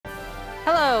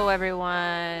Hello,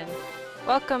 everyone.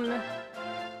 Welcome.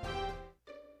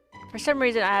 For some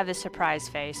reason, I have this surprise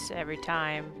face every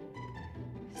time.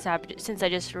 Since I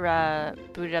just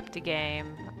booted up the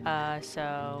game,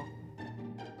 so...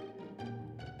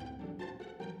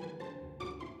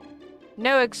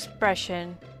 No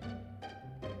expression.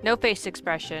 No face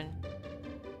expression.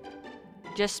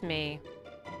 Just me.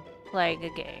 Playing a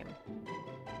game.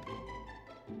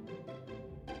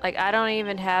 Like, I don't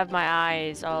even have my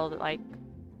eyes all, like...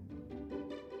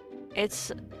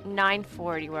 It's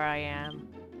 9:40 where I am.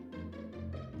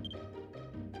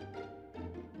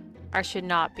 I should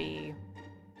not be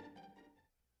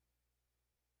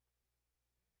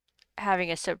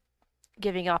having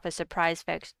giving off a surprise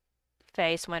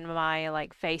face when my,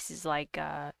 like, face is like,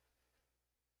 eh.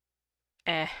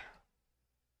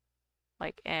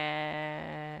 Like,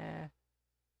 eh.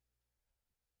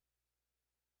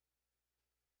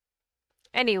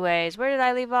 Anyways, where did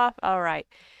I leave off? Alright.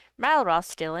 Malroth's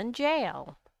still in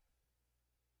jail.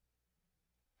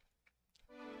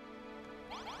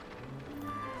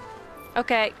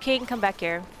 Okay, King, come back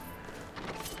here.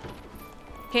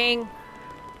 King.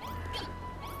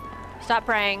 Stop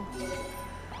praying.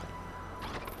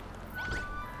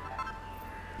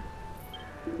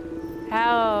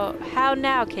 How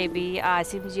now, KB?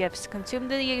 Seems you have consumed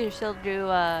the Yggdrasil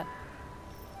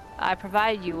I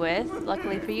provided you with.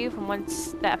 Luckily for you, from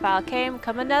whence that file came,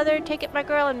 come another. Take it, my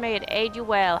girl, and may it aid you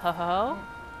well. Ho ho ho.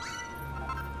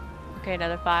 Okay,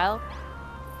 another file.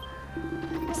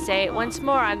 Say it once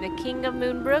more. I'm the King of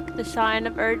Moonbrook, the Scion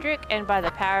of Erdrick, and by the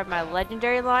power of my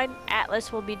legendary line,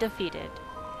 Atlas will be defeated.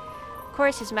 Of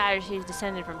course, His Majesty is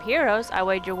descended from heroes. I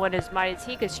wager one as mighty as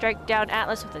he could strike down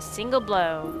Atlas with a single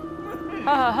blow.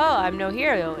 Ho ho ho, I'm no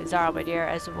hero, Izara, my dear.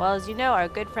 As well as you know, our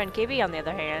good friend KB, on the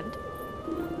other hand.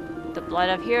 The blood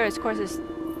of heroes courses...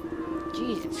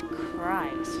 Jesus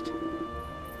Christ.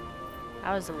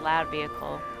 That was a loud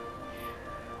vehicle.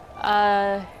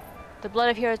 The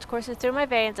blood of heroes courses through my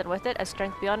veins, and with it, a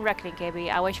strength beyond reckoning,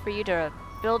 KB. I wish for you to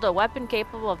build a weapon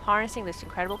capable of harnessing this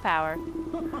incredible power.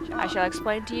 I shall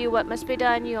explain to you what must be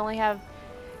done. You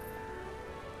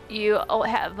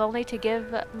have only to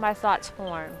give my thoughts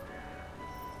form.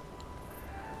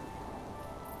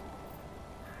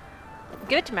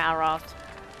 Give it to Malroth.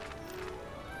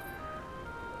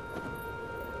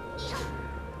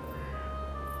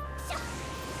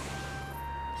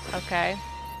 Okay.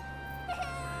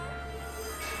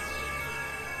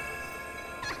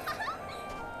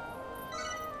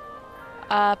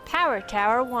 Power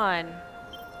Tower 1.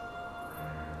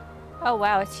 Oh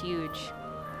wow, it's huge.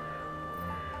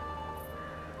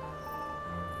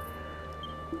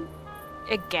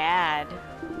 Egad.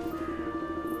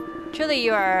 Truly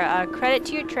you are a credit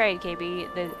to your trade,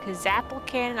 KB. The Kazapple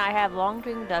cannon I have long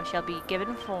dreamed of shall be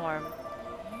given form.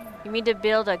 You mean to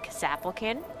build a Kazapple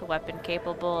cannon? The weapon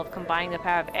capable of combining the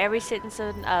power of every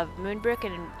citizen of Moonbrook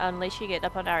and unleashing it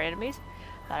upon our enemies?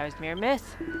 Thought it was mere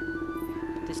myth.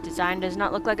 But this design does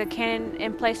not look like a cannon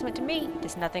emplacement to me. It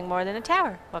is nothing more than a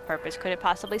tower. What purpose could it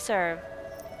possibly serve?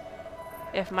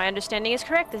 If my understanding is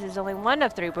correct, this is only one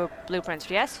of 3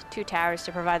 blueprints. Yes, 2 towers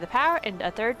to provide the power, and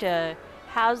a 3rd to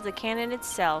house the cannon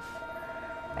itself.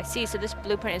 I see, so this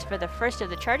blueprint is for the first of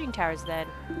the charging towers then.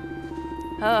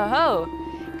 Ho ho!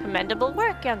 Commendable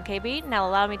work, young KB. Now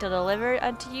allow me to deliver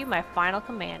unto you my final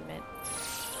commandment.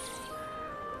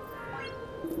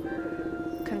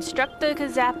 Construct the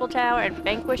Kazapple Tower and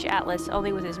vanquish Atlas.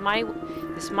 Only with this mighty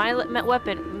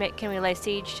weapon can we lay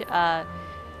siege, or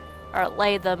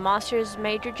lay the monster's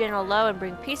major general low and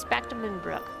bring peace back to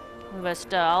Moonbrook. We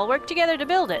must all work together to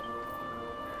build it.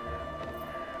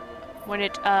 When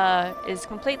it is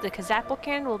complete, the Kazapple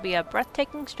cannon will be a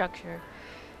breathtaking structure.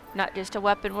 Not just a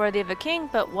weapon worthy of a king,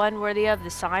 but one worthy of the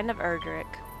Scion of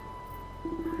Erdrick.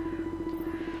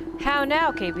 How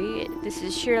now, KB? This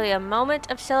is surely a moment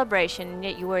of celebration, and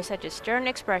yet you wear such a stern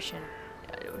expression.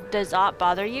 Does aught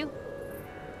bother you?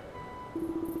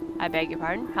 I beg your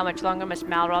pardon? How much longer must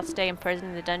Malroth stay imprisoned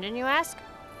in the dungeon, you ask?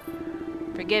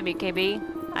 Forgive me, KB.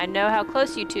 I know how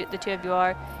close the two of you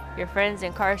are. Your friend's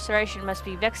incarceration must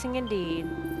be vexing indeed.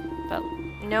 But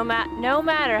no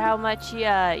matter how much you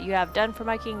have done for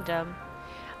my kingdom,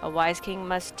 a wise king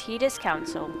must heed his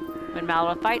counsel. When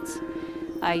Malroth fights,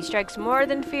 he strikes more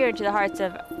fear into the hearts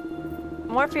of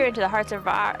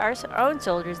our own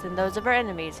soldiers than those of our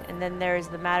enemies. And then there is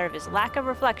the matter of his lack of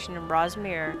reflection in Ra's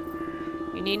mirror.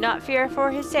 You need not fear for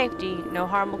his safety. No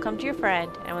harm will come to your friend,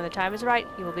 and when the time is right,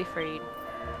 he will be freed.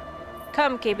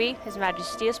 Come, KB, His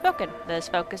Majesty has spoken. Let us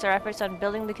focus our efforts on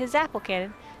building the Kazapple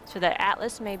cannon, so that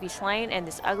Atlas may be slain and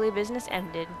this ugly business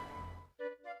ended.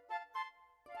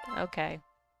 Okay.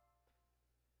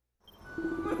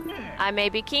 I may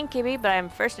be king, Kibby, but I am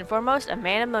first and foremost a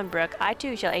man of Moonbrook. I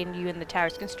too shall aid you in the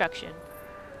tower's construction.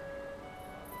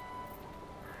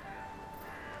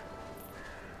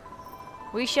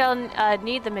 We shall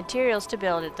need the materials to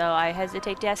build it, though I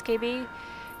hesitate to ask KB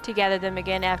to gather them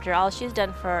again after all she's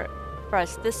done for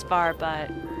us this far,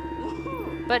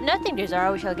 but nothing, dear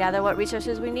Zara. We shall gather what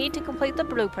resources we need to complete the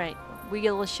blueprint. We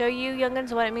will show you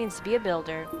young'uns what it means to be a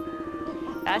builder.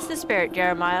 That's the spirit,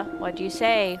 Jeremiah. What do you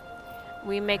say?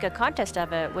 We make a contest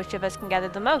of it. Which of us can gather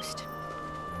the most?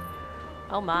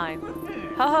 Oh my.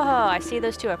 Ho ho ho, I see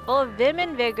those two are full of vim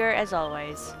and vigor as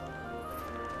always.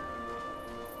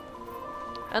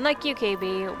 Unlike you,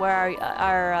 KB,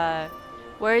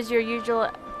 where is your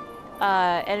usual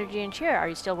energy and cheer? Are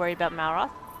you still worried about Malroth?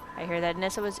 I hear that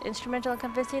Nessa was instrumental in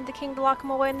convincing the king to lock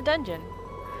him away in the dungeon.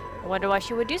 I wonder why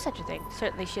she would do such a thing.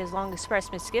 Certainly she has long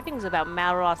expressed misgivings about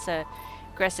Malroth's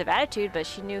aggressive attitude, but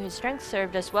she knew his strength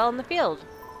served us well in the field.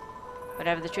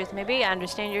 Whatever the truth may be, I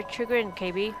understand your chagrin,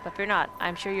 KB, but fear not.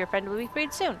 I'm sure your friend will be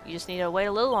freed soon. You just need to wait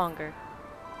a little longer.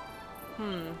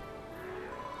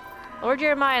 Lord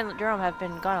Jeremiah and Jerome have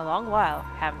been gone a long while,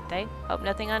 haven't they? Hope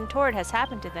nothing untoward has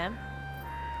happened to them.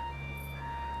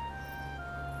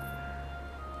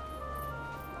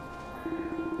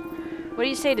 What do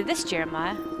you say to this,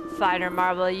 Jeremiah? Finer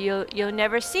marvel you'll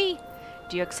never see.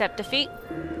 Do you accept defeat?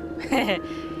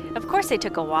 Of course they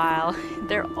took a while.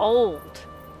 They're old.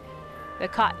 The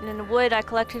cotton and wood I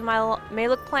collected may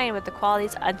look plain, but the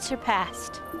quality's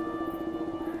unsurpassed.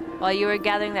 While you were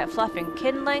gathering that fluff and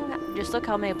kindling, just look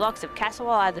how many blocks of castle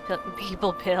wall the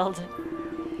people build.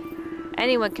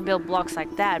 Anyone can build blocks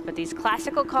like that, but these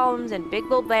classical columns and big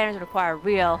bold banners require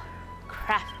real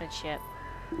craftsmanship.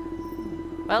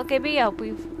 Well, KB, I hope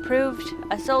we've proved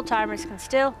us old-timers can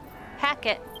still hack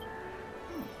it.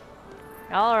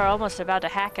 Y'all are almost about to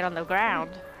hack it on the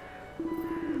ground.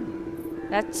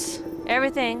 That's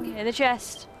everything in the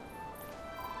chest.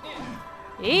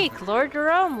 Eek, Lord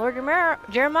Jerome, Lord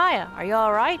Jeremiah, are you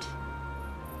alright?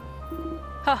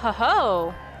 Ho ho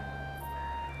ho!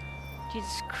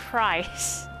 Jesus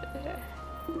Christ.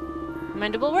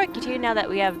 Commendable work, you two. Now that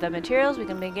we have the materials, we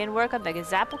can begin work on the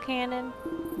Gazapple cannon.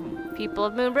 People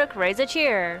of Moonbrook, raise a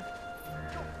cheer.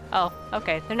 Oh,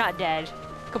 okay, they're not dead.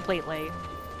 Completely.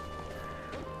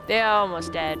 They're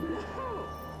almost dead.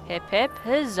 Hip hip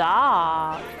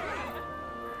huzzah!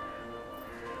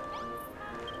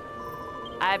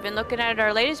 I've been looking at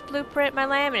our latest blueprint, my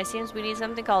lamb, and it seems we need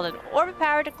something called an orb of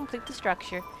power to complete the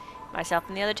structure. Myself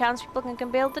and the other townspeople can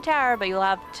build the tower, but you'll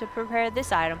have to prepare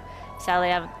this item. Sadly,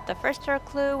 I haven't the first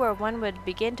clue where one would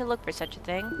begin to look for such a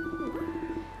thing.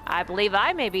 I believe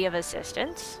I may be of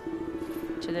assistance.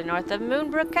 To the north of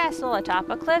Moonbrook Castle, atop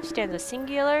a cliff, stands a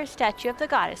singular statue of the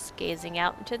goddess, gazing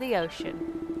out into the ocean.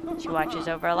 She watches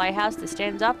over a lighthouse that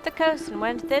stands off the coast, and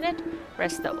within it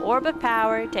rests the orb of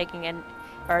power, take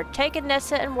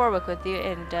Nessa and Warwick with you,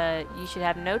 and you should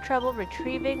have no trouble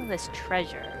retrieving this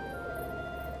treasure.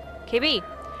 KB,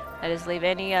 let us leave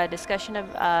any discussion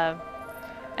of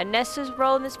Nessa's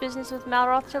role in this business with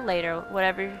Malroth to later.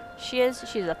 Whatever she is,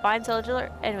 she's a fine soldier,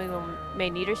 and we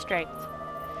may need her strength.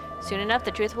 Soon enough,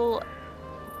 the truth will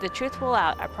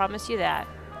out. I promise you that.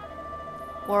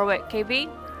 Warwick, KB,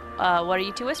 what are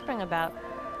you two whispering about?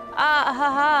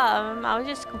 I was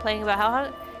just complaining about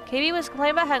how KB was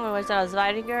complaining about hunger when I was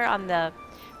inviting her on the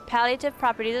palliative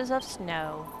properties of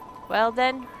snow. Well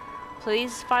then,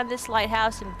 please find this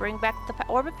lighthouse and bring back the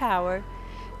orb of power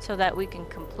so that we can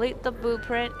complete the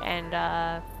blueprint, and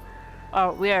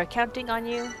we are counting on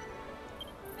you.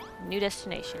 New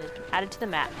destination has been added to the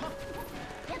map.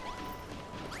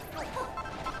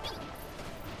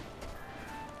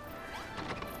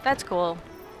 That's cool.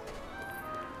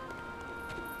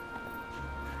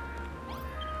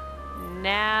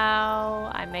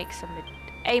 Now I make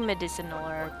a medicinal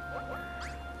herb.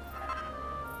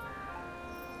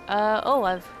 Oh,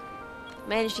 I've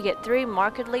managed to get 3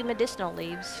 markedly medicinal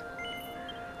leaves.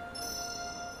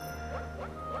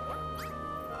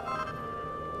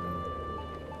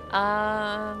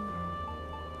 Oh,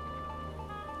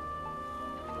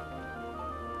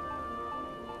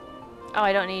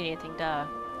 I don't need anything, duh.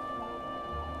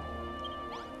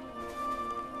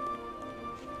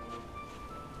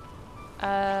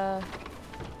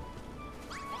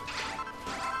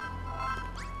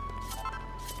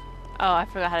 Oh, I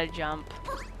forgot how to jump.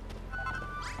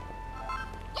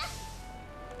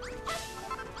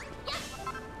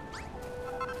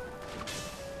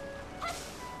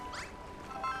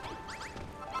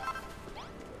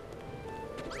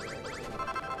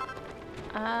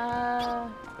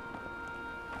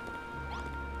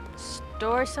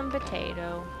 Store some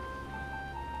potato.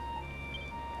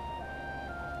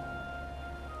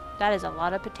 That is a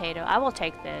lot of potato. I will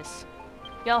take this.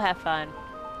 Y'all have fun.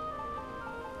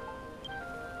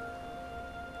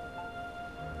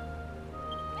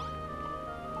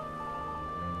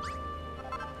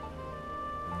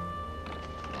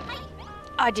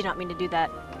 I did not mean to do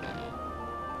that.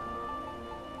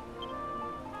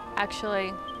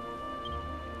 Actually...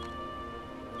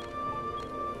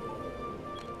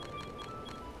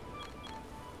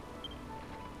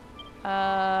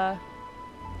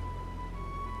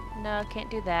 No, can't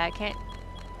do that. Can't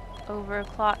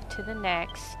overclock to the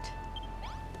next.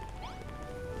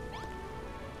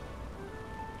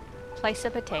 Place a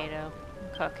potato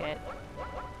and cook it.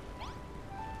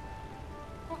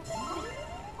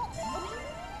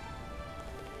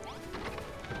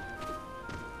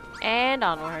 And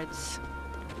onwards.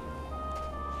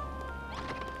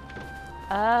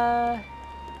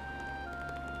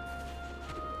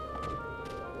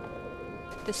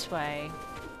 This way.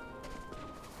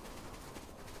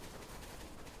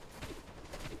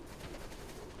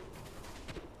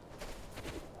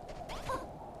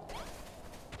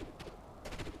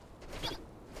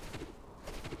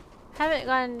 Haven't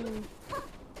gone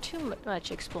too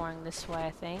much exploring this way, I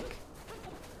think.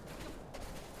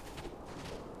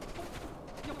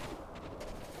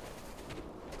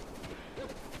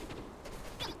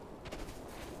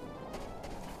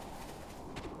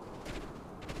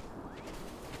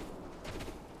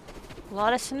 A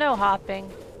lot of snow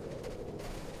hopping.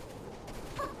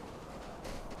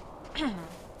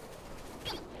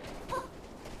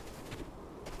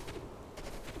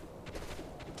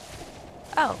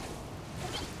 Oh.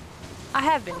 I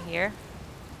have been here.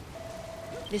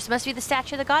 This must be the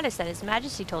statue of the goddess that His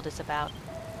Majesty told us about.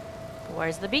 But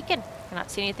where's the beacon? I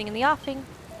cannot see anything in the offing.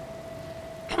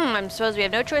 I suppose we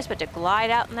have no choice but to glide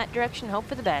out in that direction and hope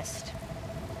for the best.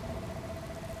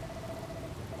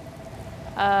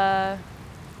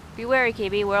 Be wary,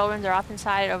 KB. Whirlwinds are often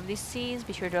sighted over these seas.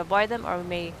 Be sure to avoid them, or we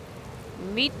may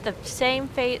meet the same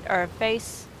fate, or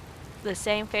face the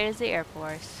same fate as the Air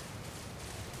Force.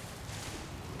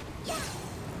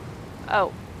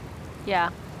 Oh. Yeah.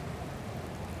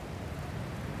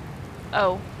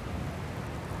 Oh.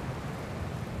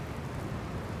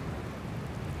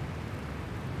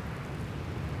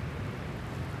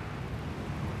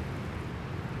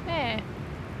 Eh.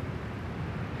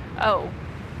 Oh.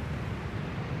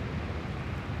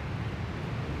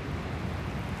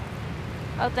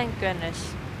 Oh, thank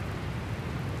goodness.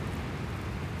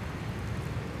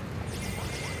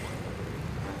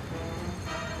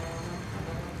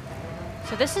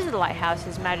 So this is the lighthouse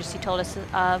His Majesty told us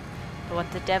of, but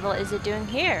what the devil is it doing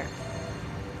here?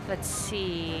 Let's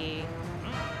see.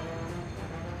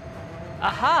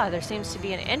 Aha, there seems to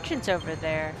be an entrance over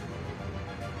there.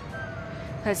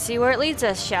 Let's see where it leads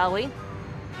us, shall we?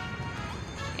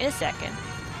 In a second.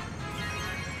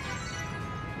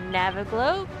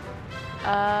 Naviglobe.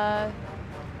 To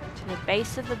the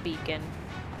base of the beacon.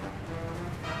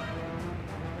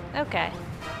 Okay.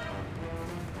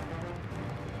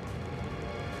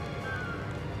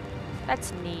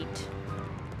 That's neat.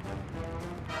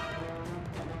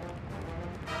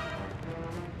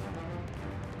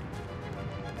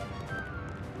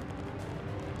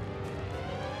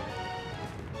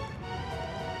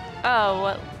 Oh,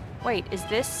 what? Wait, is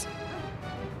this?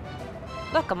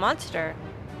 Look, a monster.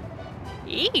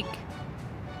 Eek!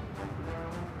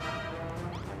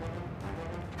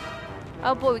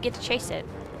 Oh boy, we get to chase it.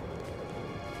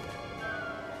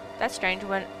 That's strange.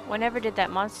 Wherever did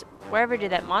that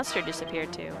monster disappear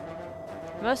to?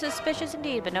 Most suspicious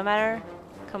indeed, but no matter.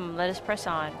 Come, let us press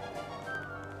on.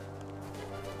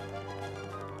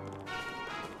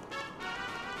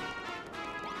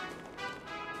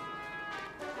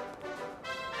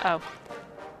 Oh.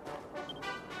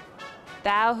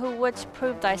 Thou who wouldst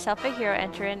prove thyself a hero,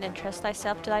 enter in and trust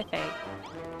thyself to thy fate.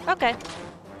 Okay.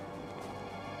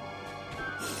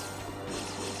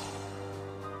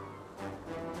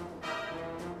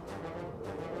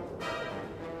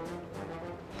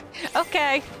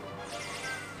 Okay.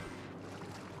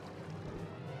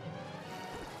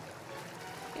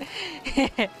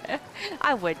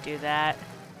 I would do that.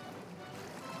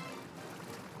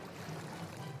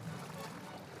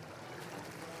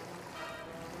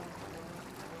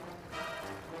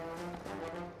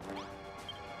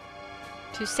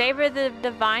 To savor the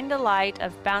divine delight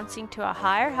of bouncing to a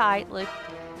higher height,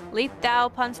 leap thou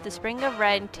upon the spring of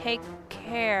red, and take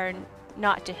care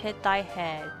not to hit thy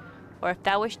head. Or if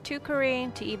thou wish to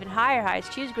careen to even higher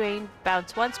heights, choose green,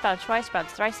 bounce once, bounce twice,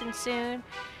 bounce thrice, and soon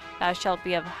thou shalt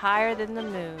be up higher than the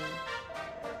moon.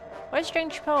 What a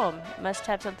strange poem. It must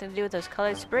have something to do with those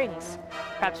colored springs.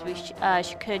 Perhaps we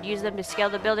could use them to scale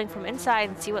the building from inside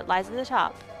and see what lies at the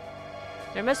top.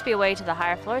 There must be a way to the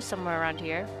higher floors somewhere around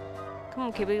here. Come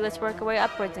on, Kibby, let's work our way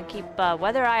upwards and keep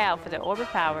weather eye out for the orb of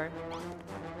power.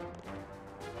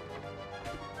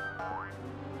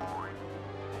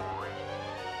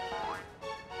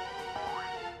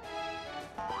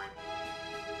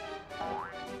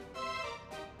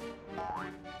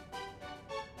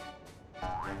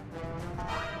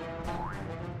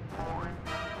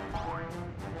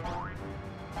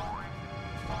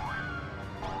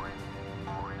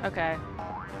 Okay.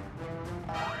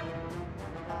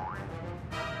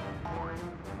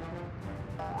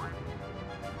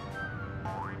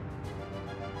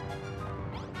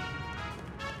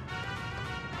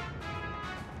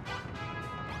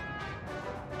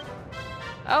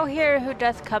 O here who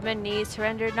doth come in need,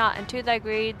 surrender not unto thy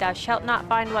greed. Thou shalt not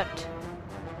find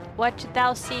what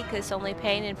thou seekest, only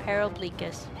pain and peril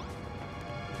bleakest.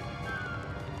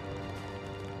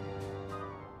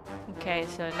 Okay,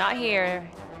 so not here.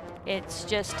 It's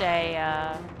just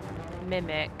a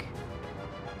mimic.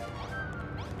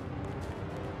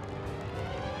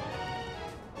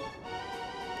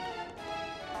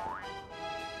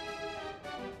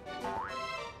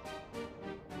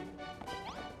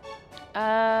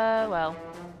 Well.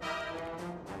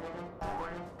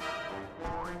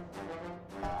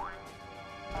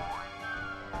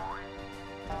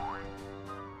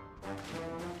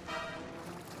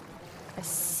 I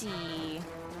see.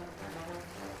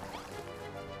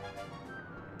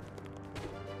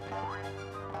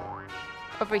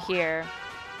 Over here.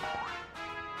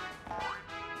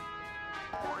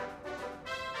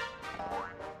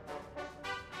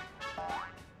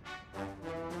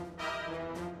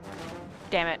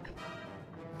 Damn it.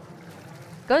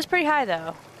 Goes pretty high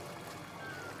though.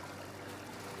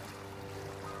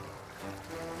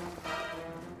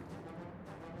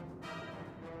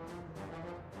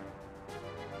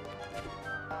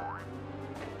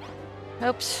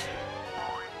 Oops.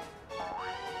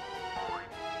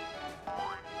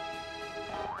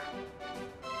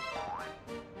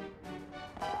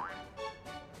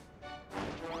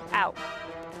 Ow.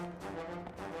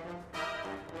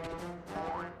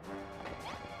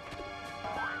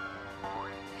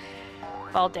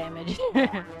 Fall damage.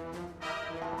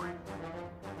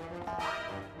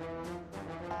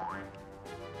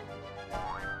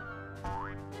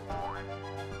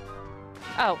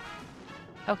 Oh.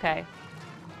 Okay.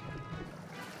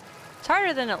 It's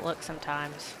harder than it looks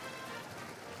sometimes.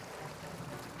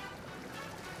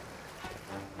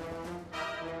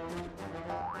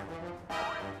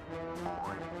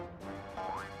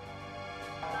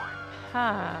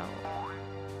 Huh.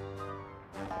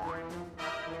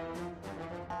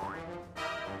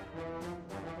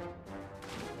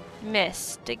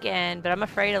 Missed again, but I'm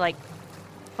afraid of like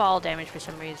fall damage for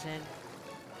some reason.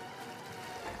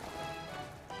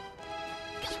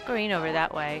 Green over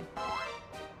that way.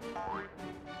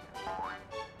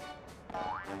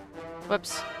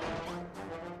 Whoops.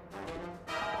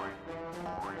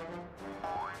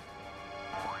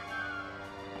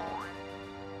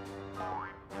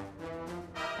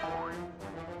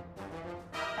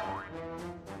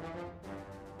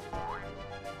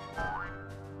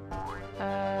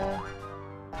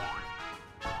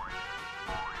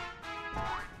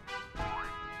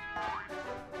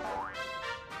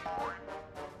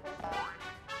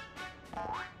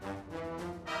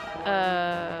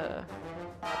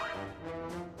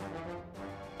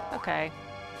 Okay.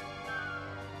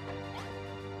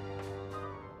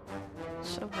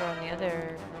 It's over on the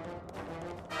other...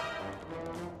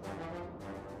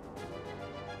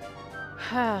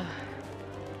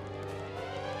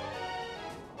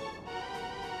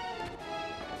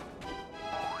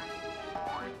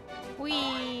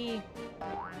 Whee!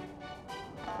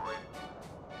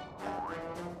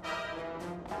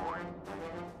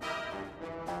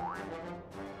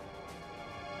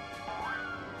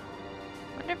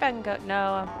 Wonder if I can go...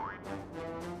 No.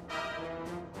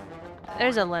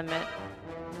 There's a limit.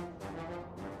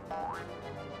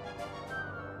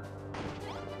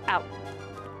 Ow.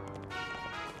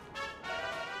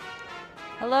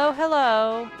 Hello,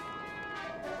 hello.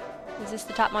 Is this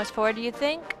the topmost floor, do you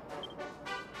think?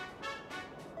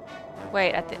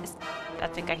 Wait, I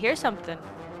think I hear something.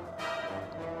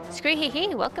 Scree hee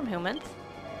hee, welcome humans.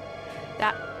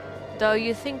 That, though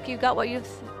you think you got what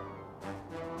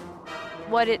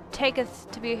what it taketh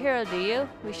to be a hero, do you?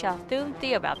 We shall soon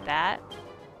see about that.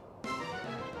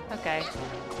 Okay.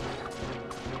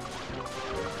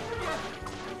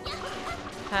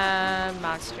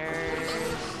 Monsters.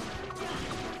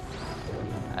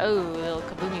 Oh, little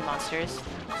kaboomy monsters.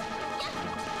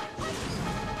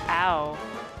 Ow.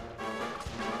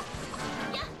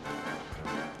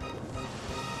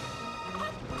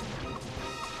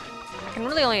 I can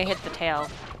really only hit the tail.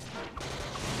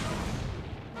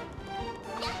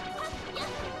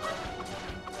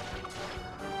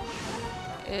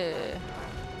 Ugh.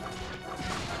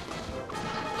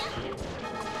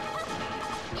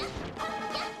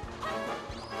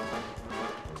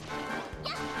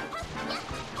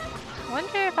 I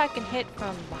wonder if I can hit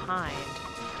from behind.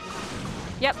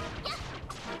 Yep.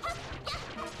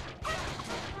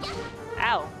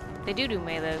 Ow. They do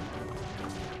melee.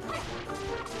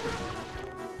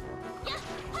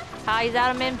 Ah, he's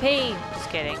out of MP. Just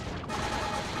kidding.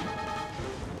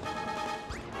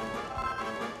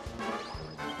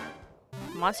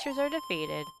 Monsters are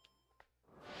defeated.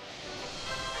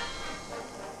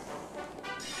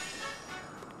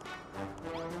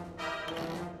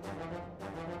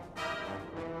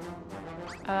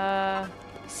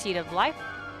 Seed of life.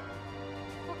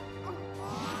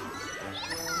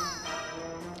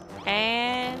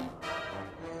 And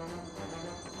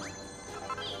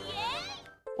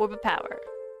orb of power.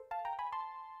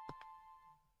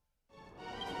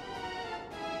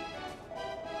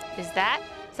 Is that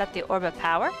the orb of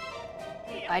power?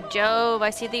 By Jove, I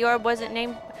see the orb wasn't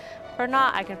named for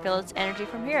naught. I can feel its energy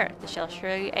from here. This shall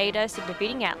surely aid us in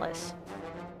defeating Atlas.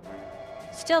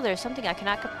 Still, there's something I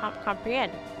cannot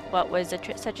comprehend. What was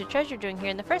such a treasure doing here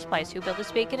in the first place? Who built this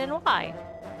beacon and why?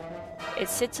 It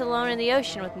sits alone in the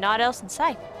ocean with naught else in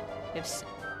sight.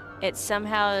 It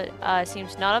somehow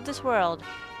seems not of this world,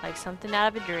 like something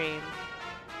out of a dream.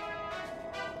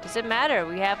 Does it matter?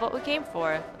 We have what we came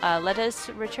for. Let us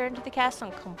return to the castle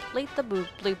and complete the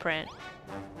blueprint.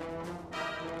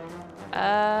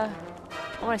 I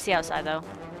want to see outside though.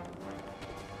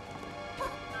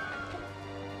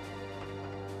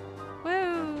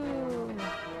 Woo!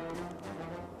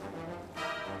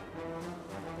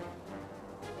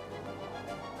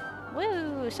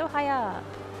 Woo! So high up.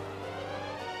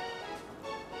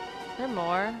 Is there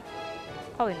more?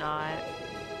 Probably not.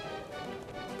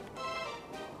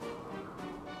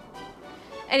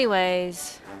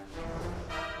 Anyways.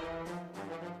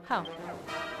 Huh.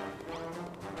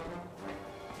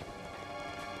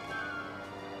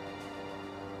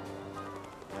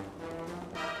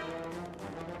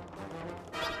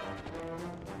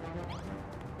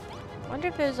 Wonder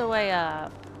if there's a way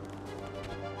up.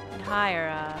 And higher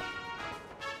up.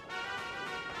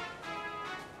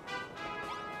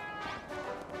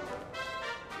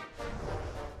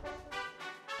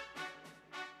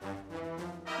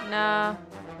 No.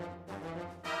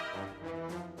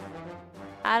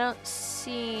 I don't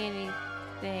see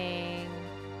anything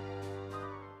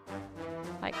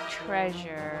like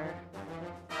treasure.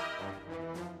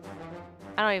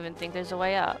 I don't even think there's a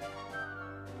way up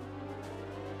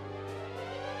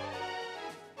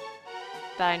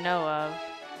that I know of.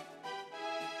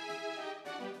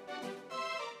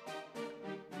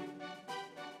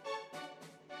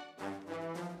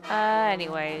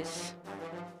 Anyways.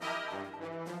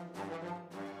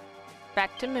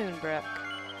 Back to Moonbrook.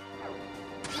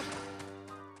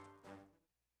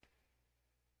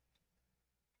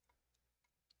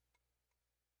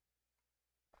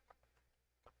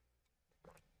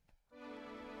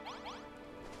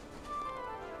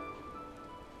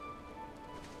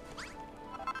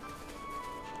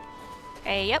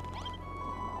 Hey, yep.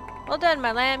 Well done,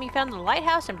 my lamb. You found the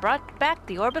lighthouse and brought back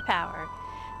the orb of power.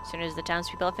 As soon as the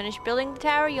townspeople have finished building the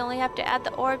tower, you only have to add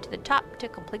the orb to the top to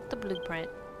complete the blueprint.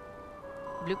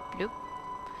 Bloop, bloop.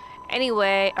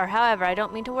 Anyway, or however, I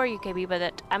don't mean to worry you, KB, but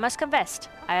that I must confess,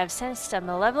 I have sensed a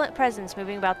malevolent presence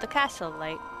moving about the castle of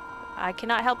late. I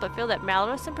cannot help but feel that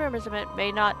malice and imprisonment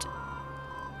may not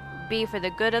be for the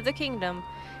good of the kingdom,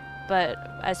 but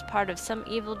as part of some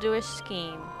evildoer's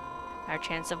scheme. Our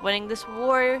chances of winning this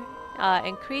war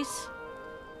increase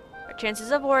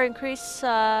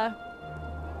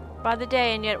by the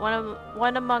day, and yet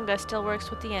one among us still works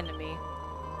with the enemy.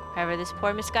 However this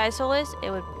poor misguided soul is,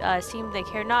 it would seem they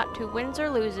care not who wins or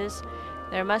loses.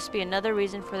 There must be another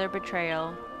reason for their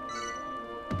betrayal.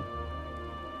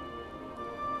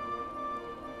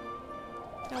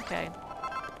 Okay.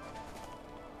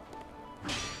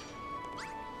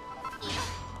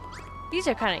 These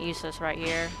are kind of useless right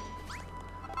here.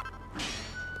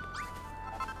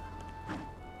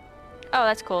 Oh,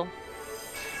 that's cool.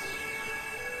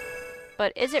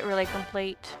 But is it really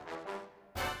complete?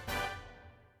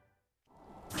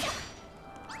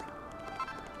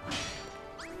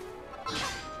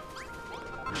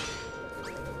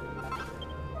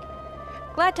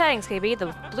 Glad tidings, KB.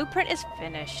 The blueprint is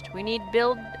finished. We need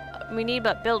we need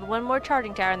but build one more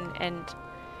charging tower and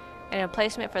a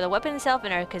placement for the weapon itself,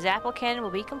 and our Kazapple cannon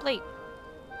will be complete.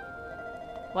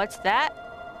 What's that?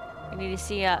 We need to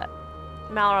see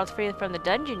Malroth free from the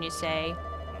dungeon, you say?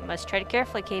 You must tread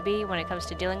carefully, KB. When it comes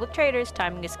to dealing with traitors,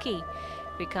 timing is key.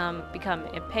 Become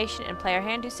impatient and play our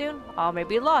hand too soon, all may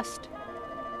be lost.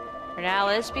 For now,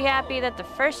 let us be happy that the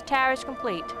first tower is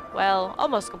complete. Well,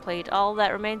 almost complete. All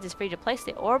that remains is for you to place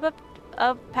the orb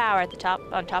of power at the top,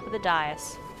 on top of the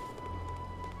dais.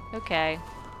 Okay.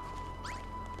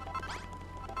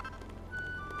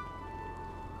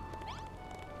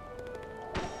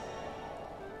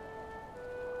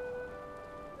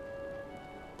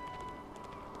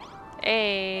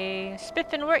 Hey,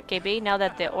 spiffin' work, KB. Now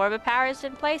that the orb of power is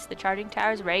in place, the charging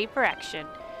tower is ready for action.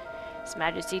 His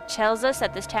Majesty tells us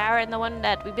that this tower and the one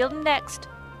that we build next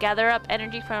gather up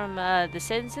energy from the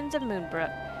citizens of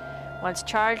Moonbrook. Once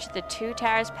charged, the two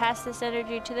towers pass this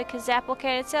energy to the Kazapple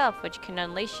cannon itself, which can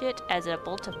unleash it as a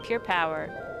bolt of pure power.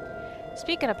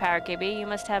 Speaking of power, KB, you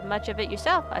must have much of it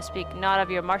yourself. I speak not of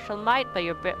your martial might, but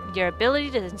your ability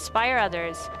to inspire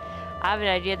others. I have an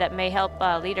idea that may help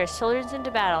lead our soldiers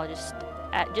into battle.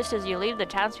 Just as you lead the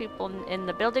townspeople in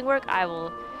the building work, I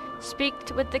will speak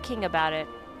with the king about it.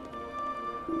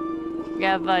 You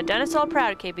have done us all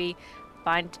proud, KB.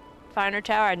 Finer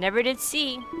tower I never did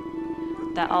see.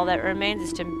 That all that remains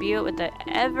is to imbue it with the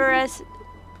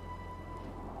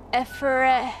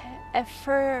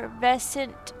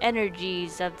effervescent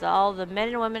energies of all the men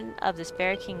and women of this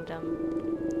fair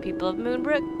kingdom. People of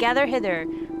Moonbrook, gather hither.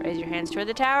 Raise your hands toward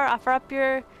the tower. Offer up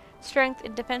your strength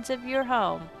in defense of your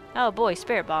home. Oh boy,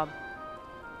 spirit bomb.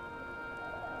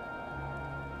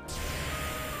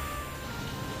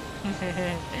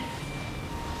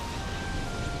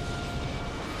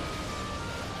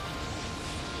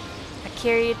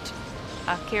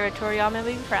 Akira Toriyama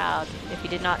would be proud if he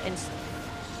did not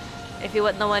if he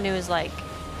wasn't the one who was like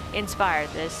inspired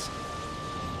this.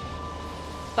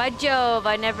 By Jove,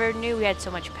 I never knew we had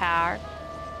so much power.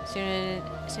 Soon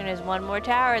as one more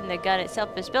tower and the gun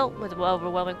itself is built with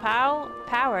overwhelming power,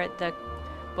 the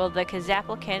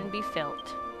Kazapple can be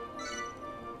filled.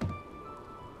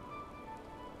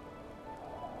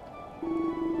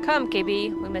 Come,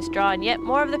 KB, we must draw on yet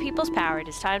more of the people's power. It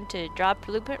is time to draw a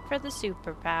blueprint for the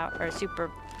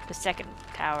the second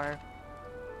tower.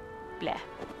 Blah.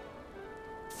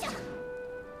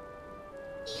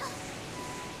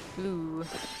 Ooh.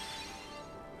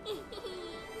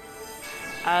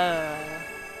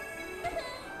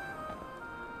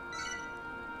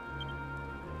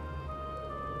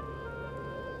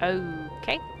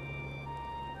 Okay.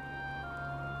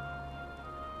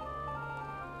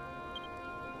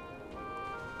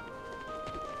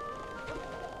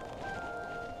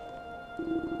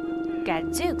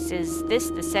 Gadzooks, is this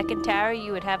the second tower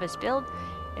you would have us build?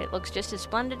 It looks just as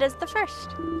splendid as the first.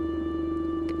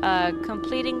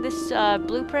 Completing this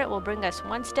blueprint will bring us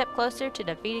one step closer to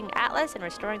defeating Atlas and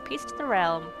restoring peace to the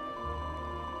realm.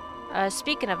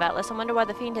 Speaking of Atlas, I wonder why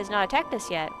the fiend has not attacked us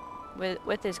yet.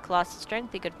 With his colossal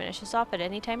strength, he could finish us off at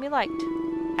any time he liked.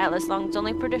 Atlas longs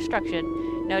only for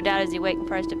destruction. No doubt is he waiting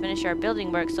for us to finish our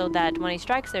building work so that when he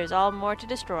strikes there is all more to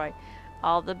destroy.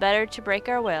 All the better to break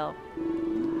our will.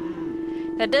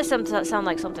 That does sound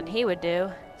like something he would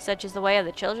do. Such is the way of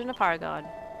the children of Hargon.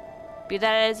 Be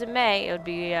that as it may, it would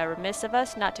be remiss of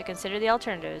us not to consider the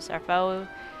alternatives. Our foe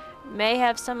may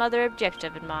have some other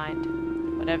objective in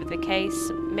mind. Whatever the case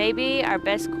may be, our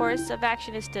best course of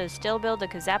action is to still build the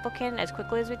Kazapple cannon as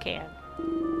quickly as we can.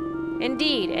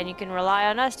 Indeed, and you can rely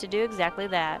on us to do exactly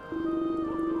that.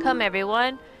 Come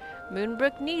everyone,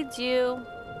 Moonbrook needs you.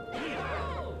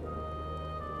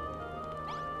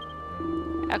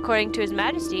 According to His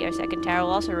Majesty, our second tower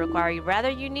will also require a rather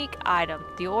unique item,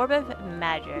 the Orb of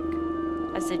Magic.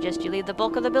 I suggest you leave the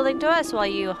bulk of the building to us while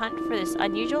you hunt for this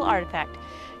unusual artifact,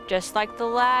 just like the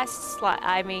last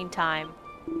time.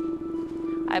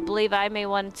 I believe I may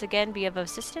once again be of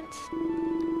assistance.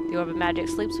 The Orb of Magic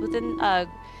sleeps within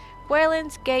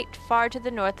Gwaelin's Gate far to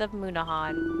the north of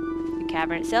Moonahan. The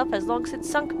cavern itself has long since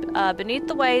sunk beneath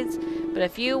the waves, but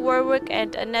if you, Warwick,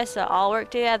 and Anessa all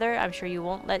work together, I'm sure you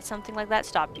won't let something like that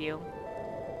stop you.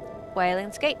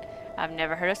 Gwaelin's Gate. I've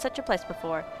never heard of such a place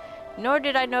before. Nor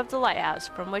did I know of the lighthouse.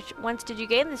 Whence did you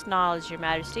gain this knowledge, Your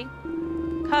Majesty?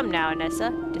 Come now,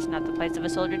 Anessa. It is not the place of a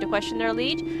soldier to question their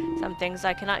liege. Some things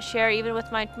I cannot share even with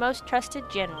my most trusted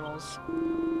generals.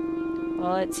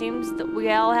 Well, it seems that we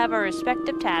all have our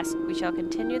respective tasks. We shall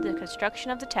continue the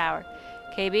construction of the tower.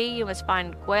 KB, you must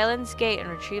find Gwaelin's Gate and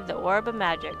retrieve the Orb of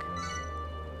Magic.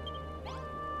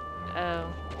 Oh.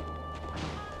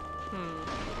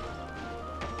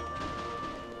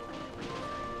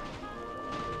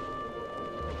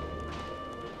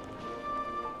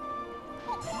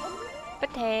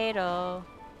 potato.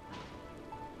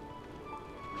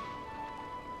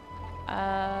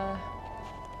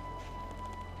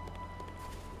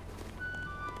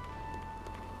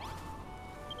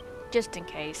 Just in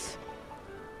case.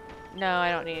 No,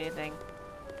 I don't need anything.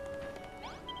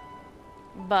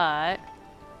 But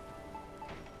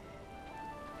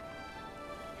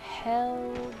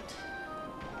held.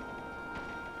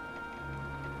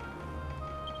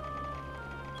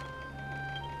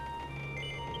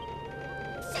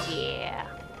 Yeah.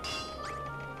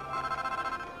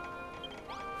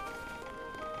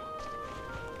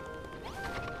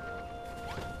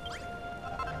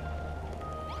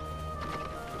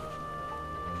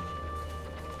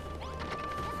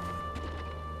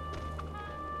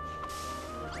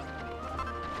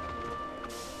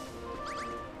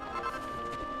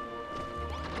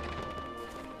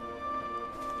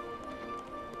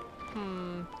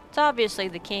 It's obviously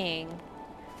the king,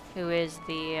 who is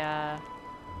the,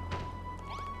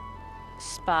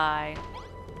 spy.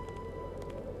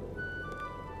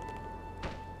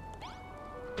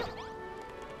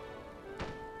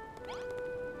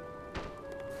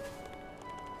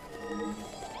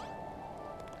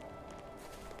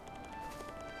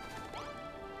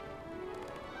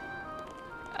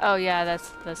 Oh yeah, that's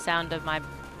the sound of my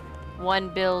one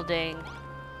building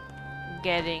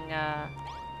getting,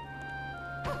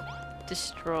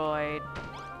 destroyed.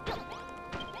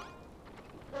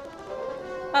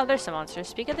 Oh, there's some monsters.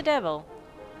 Speak of the devil.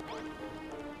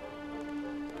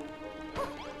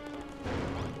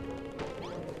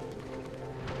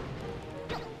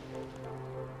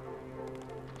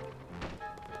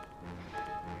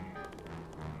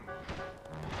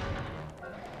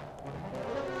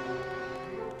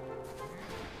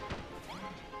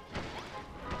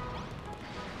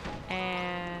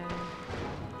 And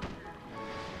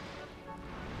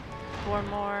 4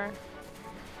 more.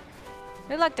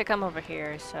 We'd like to come over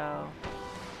here, so.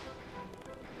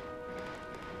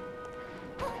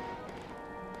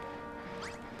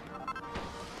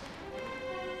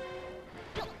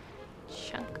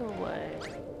 Chunk of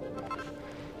wood.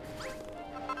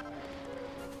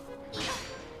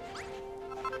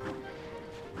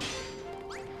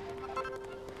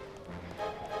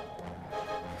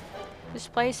 This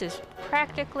place is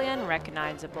practically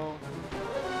unrecognizable.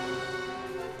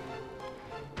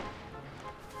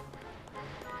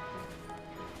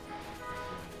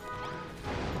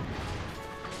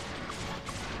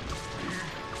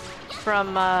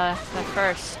 From, the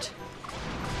first.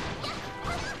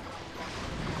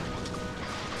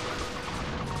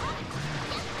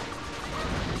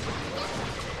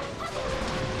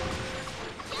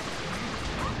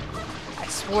 I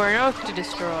swore an oath to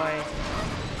destroy.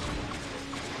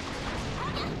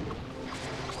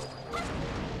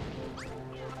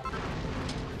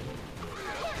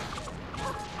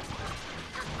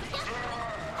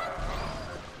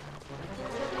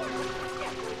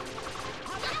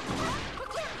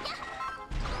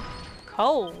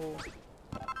 Coal.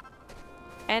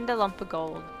 And a lump of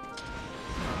gold.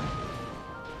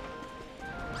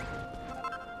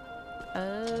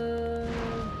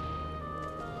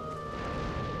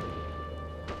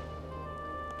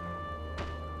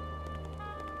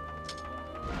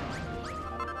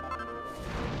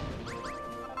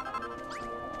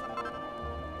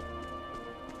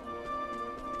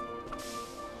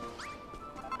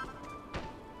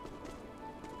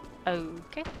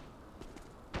 Okay.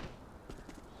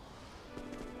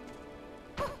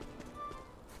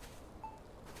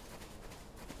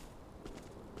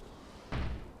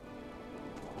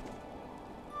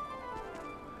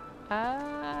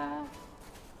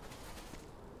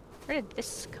 Where did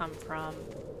this come from?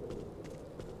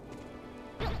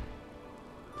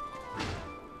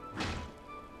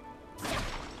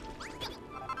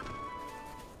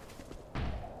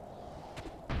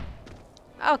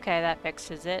 Okay, that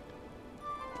fixes it.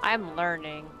 I'm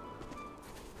learning.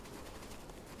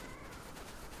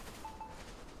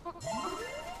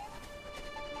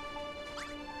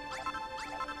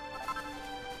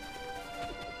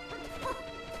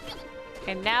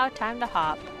 And now, time to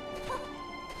hop.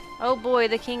 Oh boy,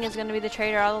 the king is gonna be the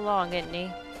traitor all along, isn't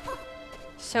he?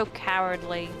 So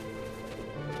cowardly.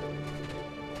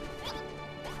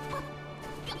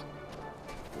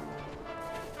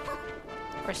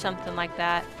 Or something like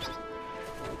that.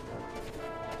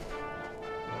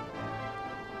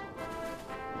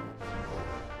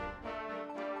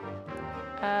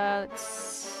 Let's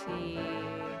see.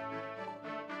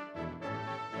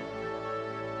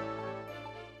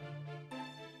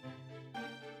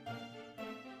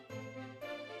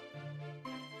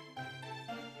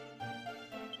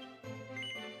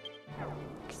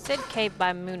 Sid Cave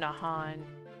by Munahan.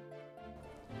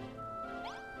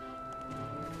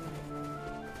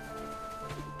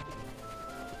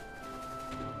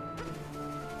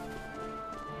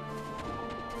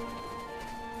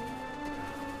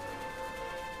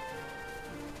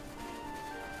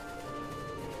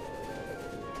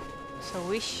 So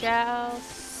we shall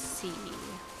see.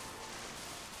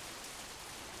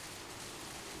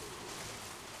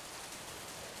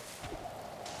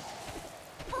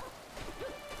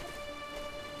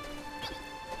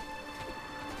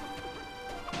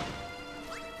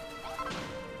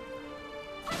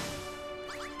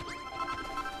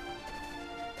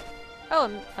 Oh,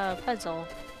 a puzzle.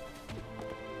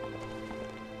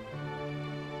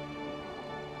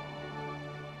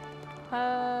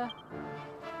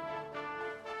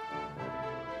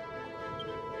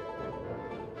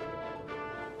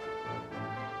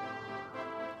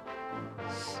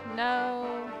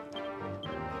 Snow.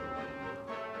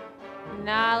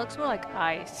 Nah, looks more like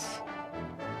ice.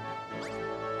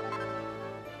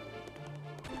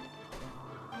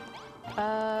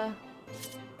 Uh.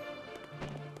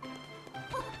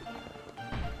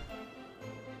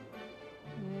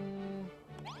 mm,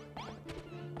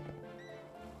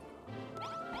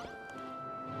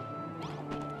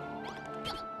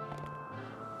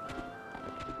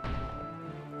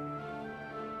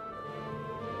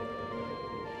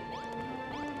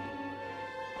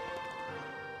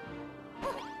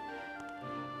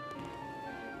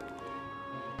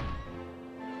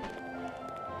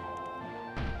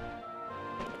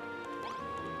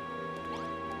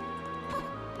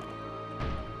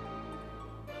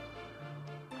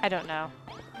 I don't know.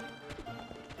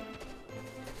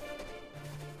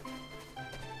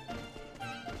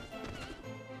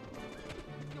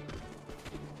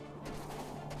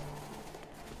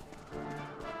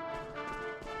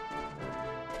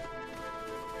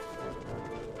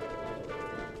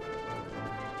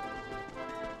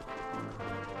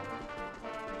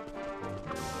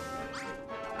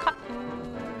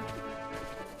 Cotton.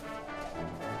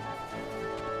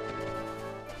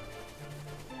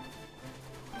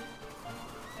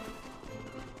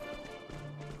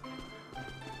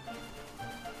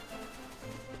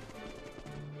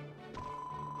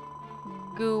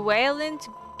 Guwalen's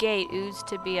Gate oozed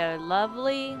to be a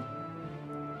lovely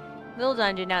little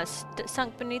dungeon now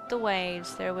sunk beneath the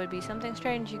waves. There would be something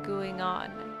strange going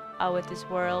on with this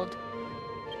world.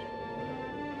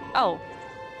 Oh,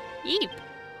 yeep!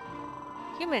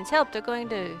 Humans, help! They're going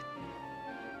to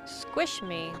squish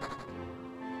me.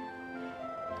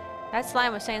 That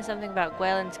slime was saying something about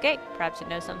Gwalen's Gate. Perhaps it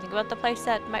knows something about the place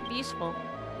that might be useful.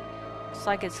 Looks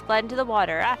like it's fled into the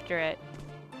water after it.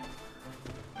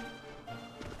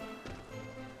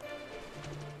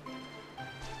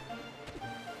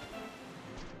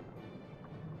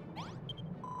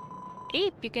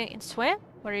 Eep, you can swim?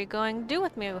 What are you going to do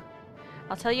with me?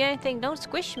 I'll tell you anything, don't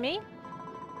squish me.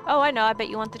 Oh, I know, I bet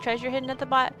you want the treasure hidden at the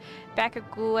back of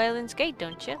Gwalen's Gate,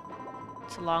 don't you?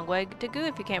 It's a long way to go.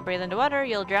 If you can't breathe underwater,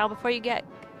 you'll drown before you got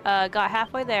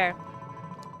halfway there.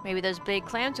 Maybe those big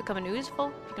clams will come in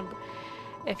useful.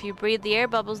 If you breathe the air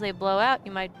bubbles they blow out,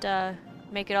 you might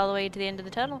make it all the way to the end of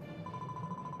the tunnel.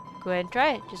 Go ahead and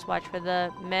try it. Just watch for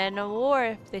the men of war.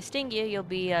 If they sting you, you'll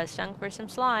be stung for some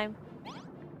slime.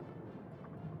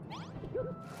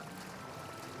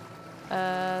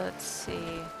 Let's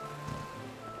see.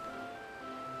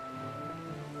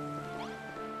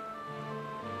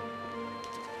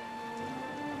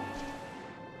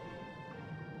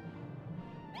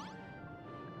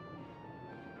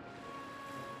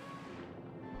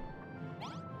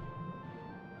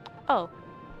 Oh.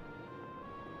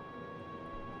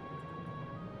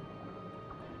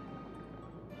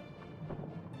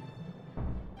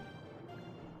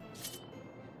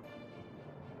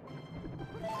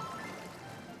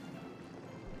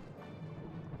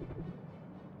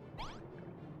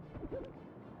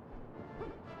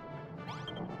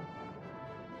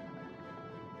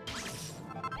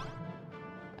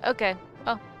 Okay.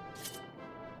 Oh.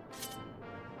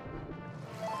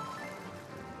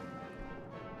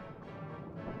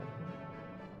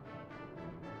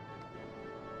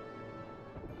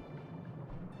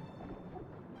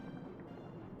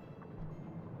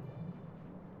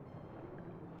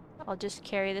 I'll just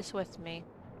carry this with me.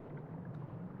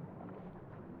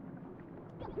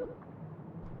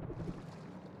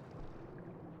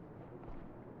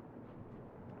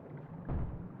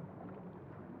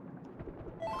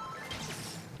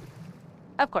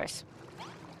 Of course.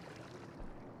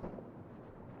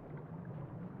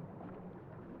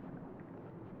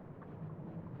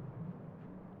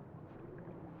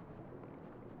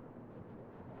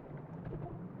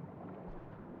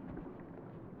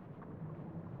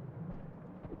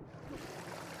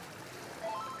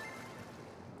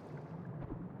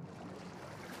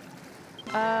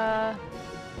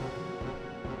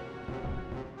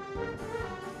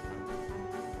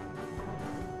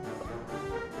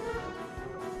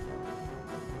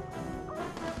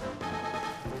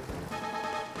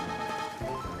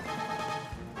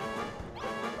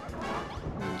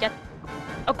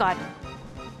 Oh god.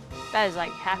 That is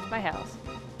like half my health.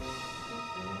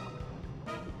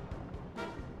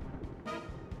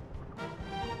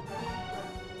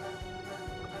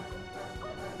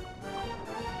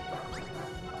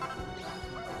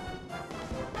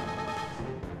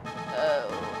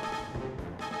 Oh.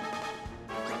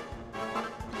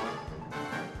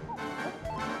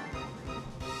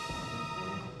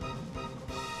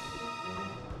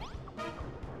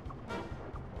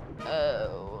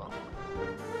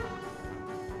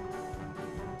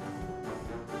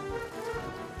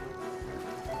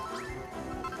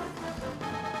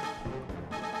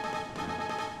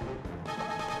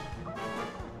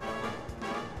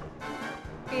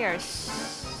 We are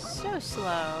so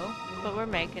slow, but we're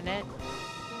making it.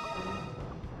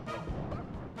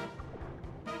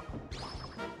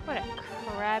 What a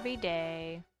crabby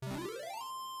day.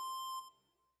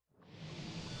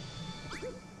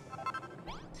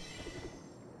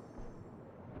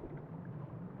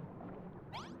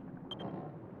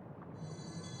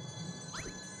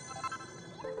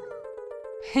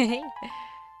 Is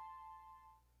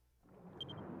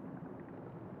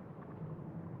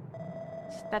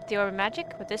that the orb of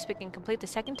magic? With this we can complete the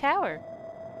second tower.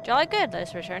 Jolly good, let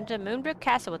us return to Moonbrook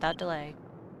Castle without delay.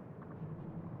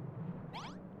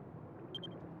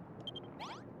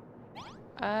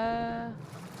 Oh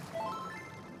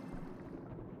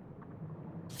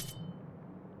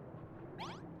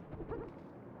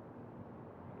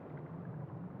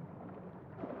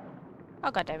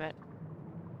god damn it.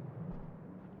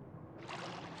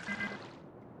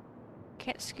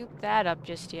 Can't scoop that up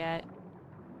just yet.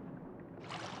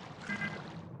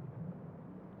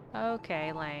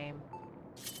 Okay, lame.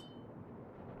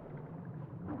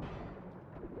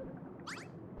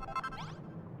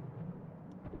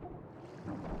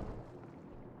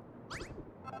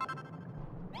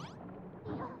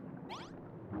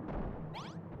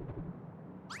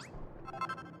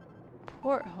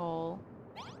 Porthole.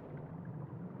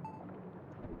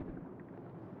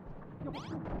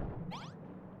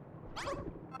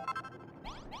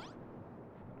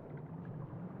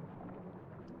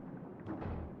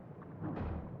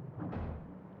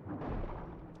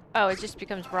 Oh, it just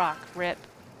becomes rock. Rip.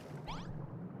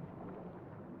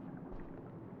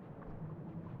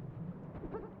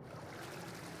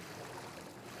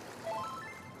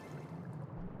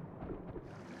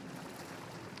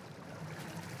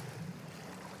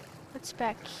 What's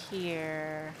back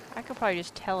here? I could probably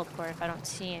just teleport if I don't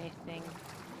see anything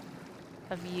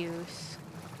of use.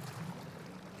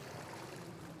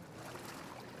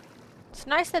 It's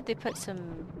nice that they put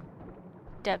some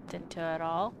depth into it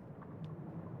all.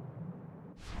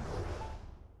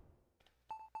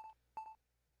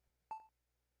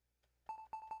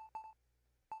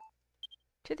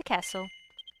 To the castle.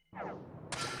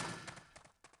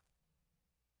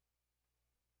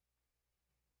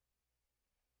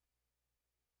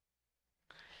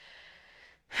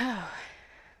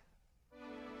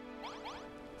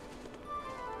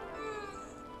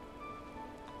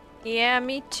 Yeah,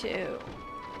 me too.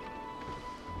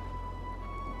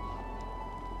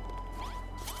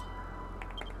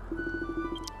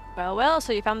 Well, well,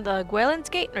 so you found the Gwaelin's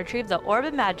Gate and retrieved the Orb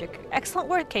of Magic. Excellent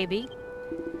work, KB.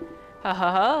 Ho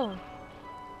ho ho.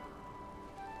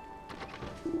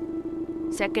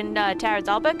 Second tower's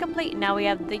all but complete, and now we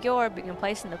have the orb we can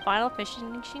place in the final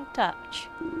finishing touch.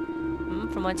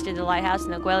 From whence did the lighthouse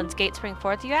and the Gwaelin's Gate spring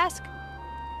forth, you ask?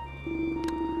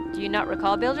 Do you not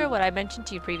recall, Builder, what I mentioned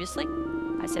to you previously?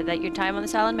 I said that your time on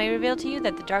this island may reveal to you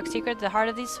that the dark secret at the heart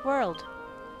of this world.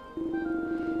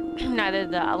 Neither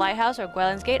the lighthouse or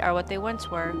Gwaelin's Gate are what they once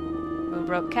were.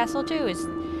 Moonbrook Castle, too, is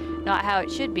not how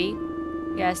it should be.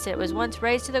 Yes, it was once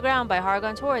razed to the ground by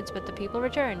Hargon's hordes, but the people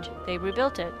returned. They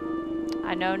rebuilt it.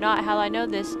 I know not how I know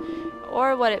this,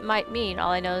 or what it might mean.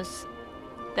 All I know is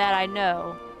that I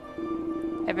know.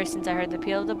 Ever since I heard the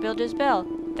peal of the builder's bell,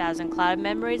 1,000 clouded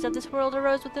memories of this world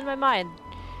arose within my mind.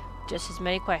 Just as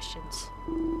many questions.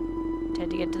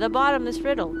 Intend to get to the bottom of this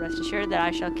riddle. Rest assured that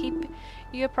I shall keep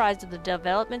you apprised of the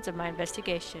developments of my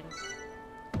investigation.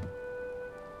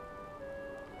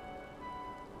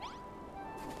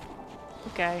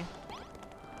 Okay.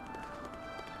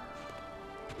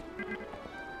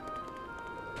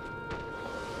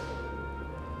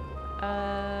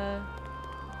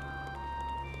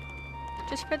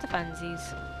 Just for the funsies.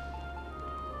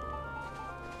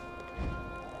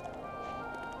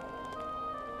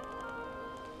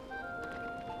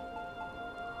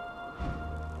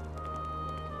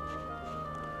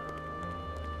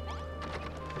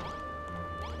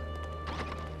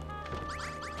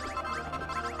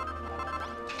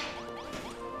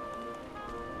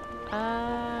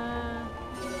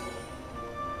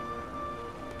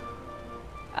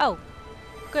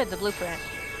 Good, the blueprint.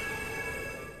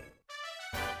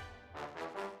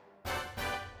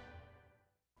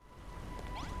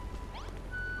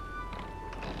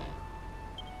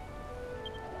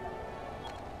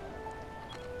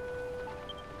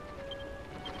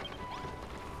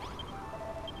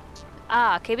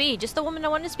 Ah, KB, just the woman I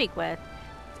wanted to speak with.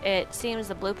 It seems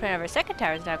the blueprint of our second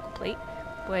tower is now complete.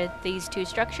 With these two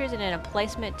structures and an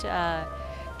emplacement to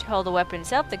hold the weapon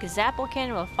itself, the Gazapple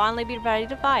cannon will finally be ready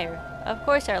to fire. Of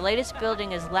course, our latest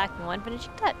building is lacking one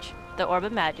finishing touch, the Orb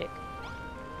of Magic.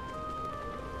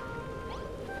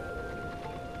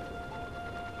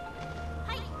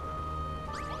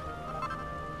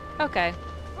 Okay.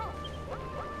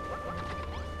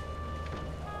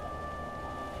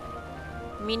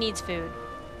 Me needs food.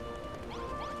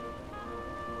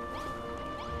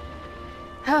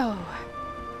 Oh.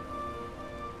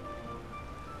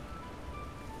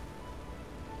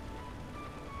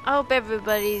 I hope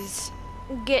everybody's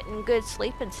getting good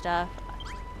sleep and stuff.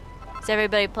 Is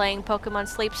everybody playing Pokemon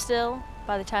Sleep still?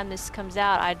 By the time this comes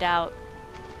out, I doubt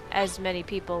as many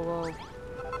people will...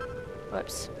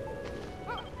 Whoops.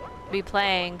 Be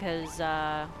playing, because,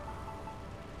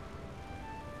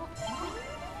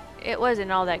 it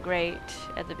wasn't all that great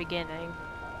at the beginning.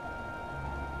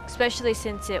 Especially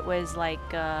since it was like,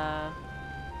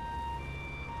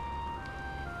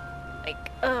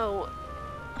 oh,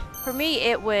 for me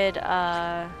it would,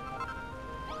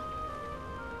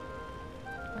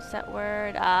 what's that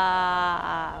word?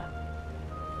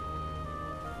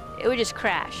 It would just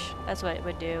crash. That's what it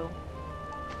would do.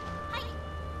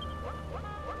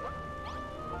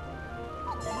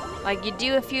 Like, you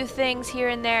do a few things here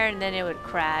and there, and then it would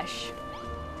crash.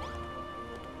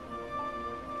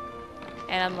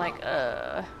 And I'm like,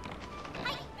 I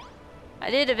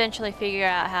did eventually figure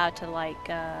out how to, like,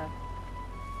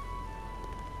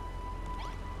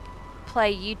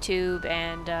 play YouTube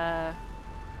and,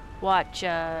 watch,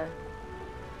 or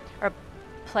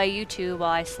play YouTube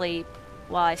while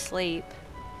I sleep.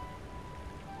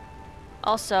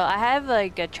 Also, I have,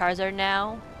 like, a Charizard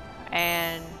now,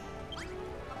 and...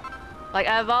 like,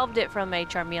 I evolved it from a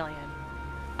Charmeleon.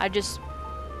 I just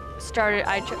started,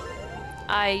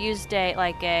 I used a,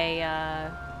 like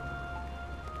a,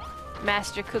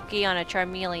 Master Cookie on a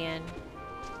Charmeleon.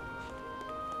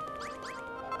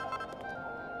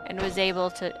 And was able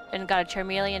to, and got a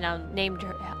Charmeleon,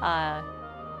 I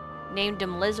named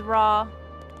him Lizraw.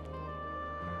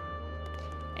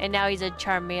 And now he's a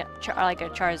like a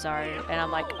Charizard, and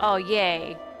I'm like, oh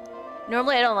yay.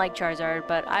 Normally I don't like Charizard,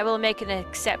 but I will make an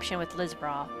exception with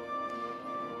Lizraw.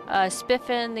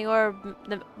 Spiffin, the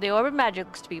Orb of Magic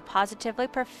looks to be positively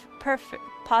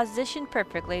positioned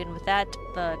perfectly, and with that,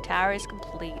 the tower is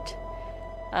complete.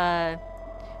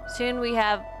 Soon we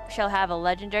shall have a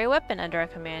legendary weapon under our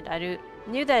command. I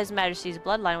knew that His Majesty's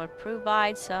bloodline would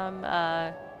provide some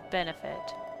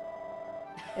benefit.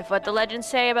 If what the legends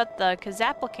say about the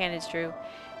Gazapple cannon is true,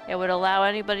 it would allow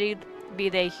anybody, be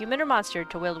they human or monster,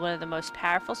 to wield one of the most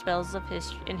powerful spells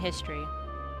in history.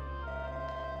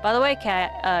 By the way,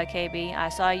 KB, I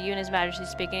saw you and His Majesty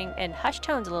speaking in hushed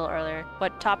tones a little earlier.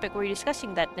 What topic were you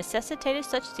discussing that necessitated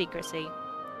such secrecy?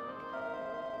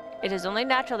 It is only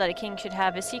natural that a king should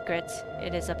have his secrets.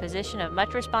 It is a position of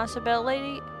much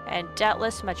responsibility and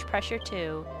doubtless much pressure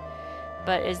too.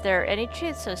 But is there any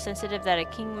truth so sensitive that a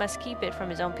king must keep it from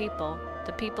his own people?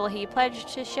 The people he pledged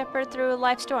to shepherd through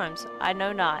life's storms? I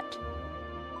know not.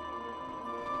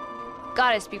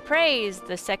 Goddess be praised!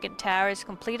 The second tower is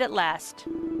complete at last.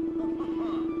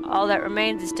 All that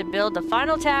remains is to build the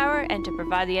final tower and to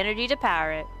provide the energy to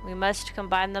power it. We must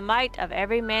combine the might of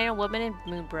every man and woman in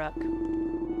Moonbrook.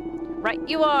 Right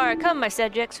you are! Come, my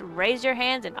subjects, raise your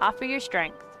hands and offer your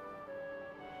strength.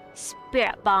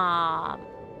 Spirit Bomb!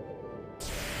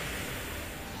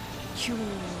 Choo.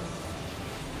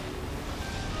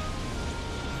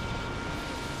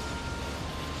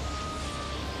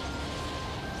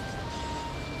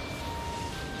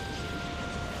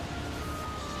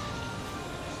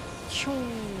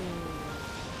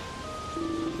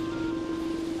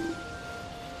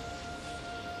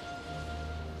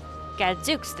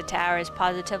 Gadzooks, the tower is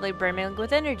positively brimming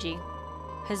with energy.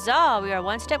 Huzzah! We are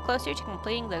one step closer to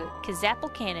completing the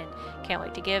Gazapple cannon. Can't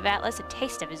wait to give Atlas a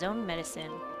taste of his own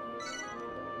medicine.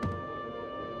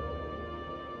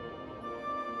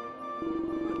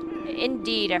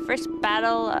 Indeed, our first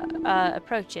battle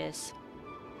approaches.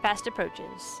 Fast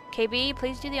approaches. KB,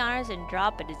 please do the honors and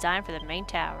drop a design for the main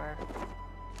tower.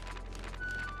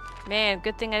 Man,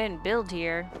 good thing I didn't build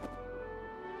here.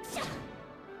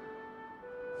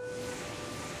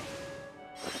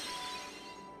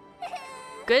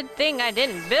 Good thing I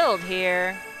didn't build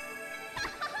here.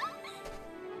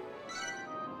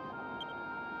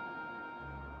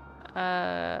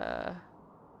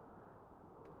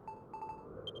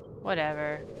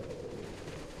 Whatever.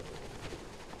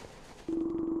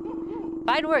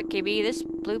 Fine work, KB. This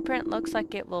blueprint looks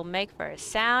like it will make for a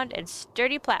sound and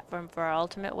sturdy platform for our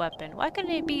ultimate weapon. Why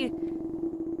couldn't it be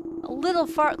a little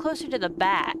far closer to the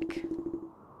back?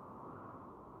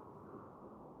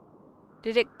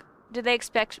 Did they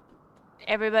expect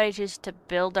everybody just to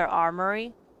build their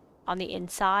armory on the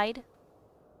inside?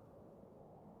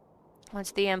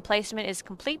 Once the emplacement is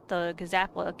complete, the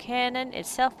Gazapple cannon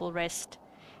itself will rest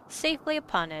safely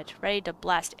upon it, ready to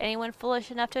blast anyone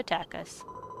foolish enough to attack us.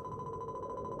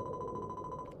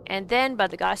 And then, by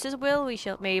the goddess's will, we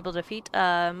shall be able to defeat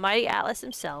mighty Atlas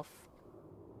himself.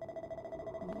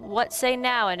 What say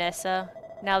now, Anessa?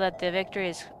 Now that the victory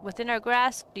is within our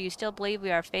grasp, do you still believe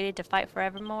we are fated to fight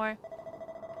forevermore?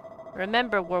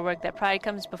 Remember, Warwick, that pride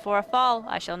comes before a fall.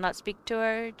 I shall not speak to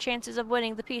our chances of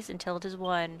winning the peace until it is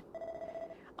won.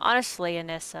 Honestly,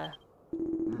 Anessa.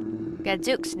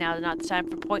 Gadzooks, now is not the time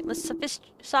for pointless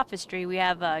sophistry. We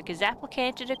have a Gazapple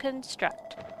cannon to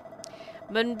construct.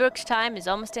 Moonbrook's time is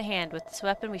almost at hand. With this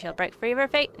weapon, we shall break free of our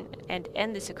fate and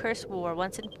end this accursed war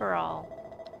once and for all.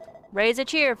 Raise a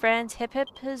cheer, friends. Hip hip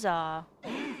huzzah.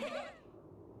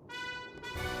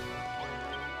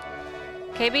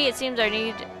 KB, it seems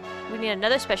we need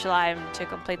another special item to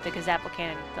complete the Gazapple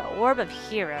cannon. The Orb of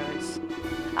Heroes.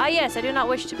 Ah yes, I do not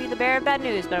wish to be the bearer of bad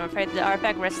news, but I'm afraid the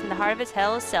artifact rests in the heart of its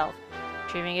hell itself.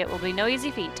 Retrieving it will be no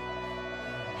easy feat.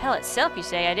 Hell itself, you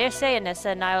say? I dare say, Anessa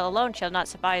and I alone shall not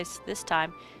suffice this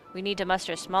time. We need to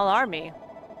muster a small army.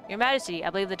 Your Majesty, I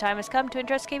believe the time has come to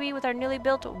entrust KB with our newly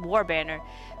built war banner.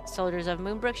 The soldiers of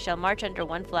Moonbrook shall march under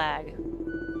one flag.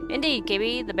 Indeed,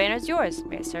 KB, the banner is yours.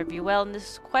 May it serve you well in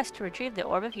this quest to retrieve the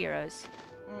Orb of Heroes.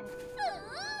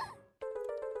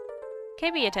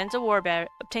 KB obtains a war banner.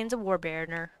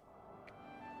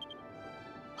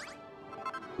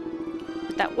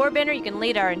 With that war banner, you can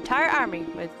lead our entire army.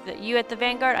 With you at the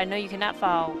vanguard, I know you cannot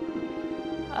fall.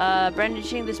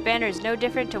 Brandishing this banner is no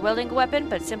different to wielding a weapon,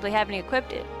 but simply having it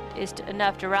equipped is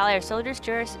enough to rally our soldiers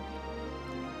to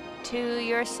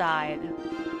your side.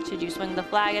 Should you swing the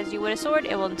flag as you would a sword,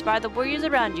 it will inspire the warriors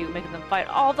around you, making them fight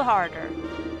all the harder.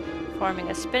 Forming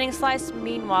a spinning slice,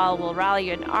 meanwhile, will rally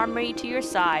an army to your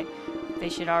side. If they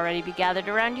should already be gathered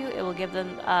around you, it will give them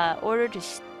order to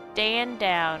stand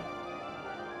down.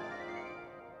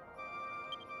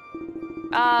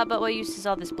 But what use is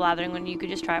all this blathering when you could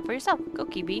just try it for yourself? Go,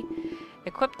 KB.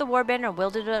 Equip the war banner and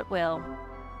wield it at will.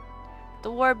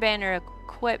 The war banner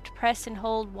equipped, press and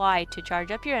hold Y to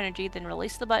charge up your energy, then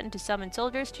release the button to summon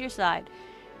soldiers to your side.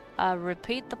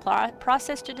 Repeat the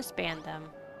process to disband them.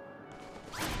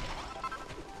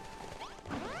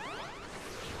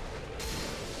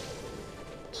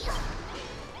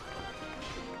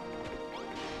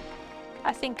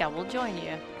 I think I will join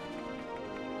you.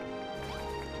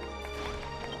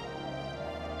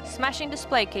 Smashing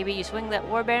display, KB. You swing that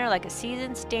war banner like a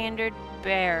seasoned standard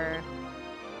bearer.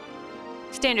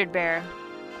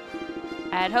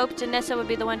 I had hoped Anessa would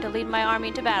be the one to lead my army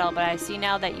into battle, but I see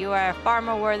now that you are far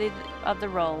more worthy of the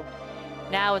role.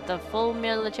 Now, with the full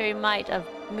military might of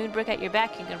Moonbrook at your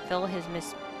back, you can fulfill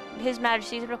His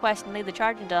Majesty's request and lead the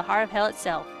charge into the heart of hell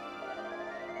itself.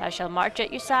 I shall march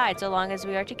at your side. So long as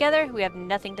we are together, we have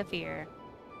nothing to fear.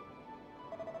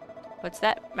 What's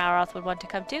that? Malroth would want to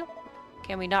come too?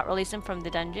 Can we not release him from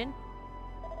the dungeon?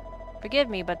 Forgive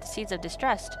me, but the seeds of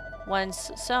distrust,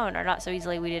 once sown, are not so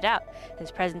easily weeded out.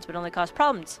 His presence would only cause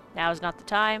problems. Now is not the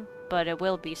time, but it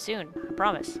will be soon, I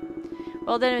promise.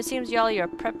 Well then, it seems all your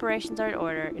preparations are in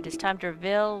order. It is time to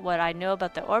reveal what I know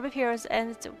about the Orb of Heroes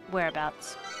and its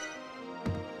whereabouts.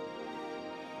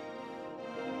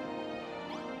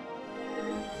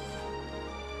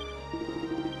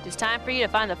 It is time for you to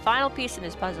find the final piece in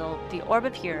this puzzle, the Orb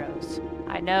of Heroes.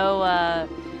 I know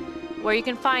where you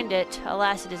can find it.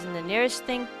 Alas, it is in the nearest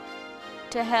thing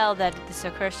to hell that this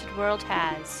accursed world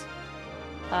has.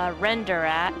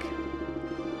 Renderak.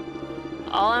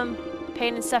 All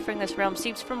pain and suffering this realm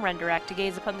seeps from Renderak. To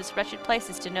gaze upon this wretched place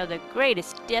is to know the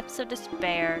greatest depths of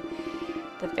despair.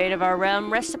 The fate of our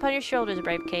realm rests upon your shoulders,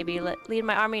 brave KB. Lead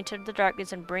my army into the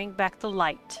darkness and bring back the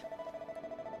light.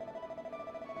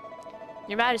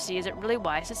 Your Majesty, is it really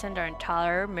wise to send our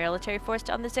entire military force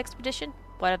on this expedition?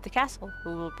 What of the castle?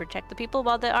 Who will protect the people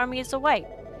while the army is away?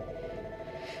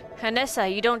 Anessa,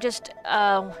 you don't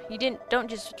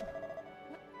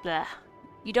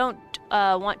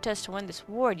want us to win this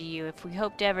war, do you? If we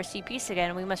hope to ever see peace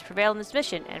again, we must prevail in this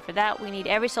mission, and for that we need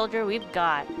every soldier we've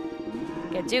got.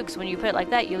 Gadzooks, when you put it like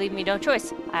that, you leave me no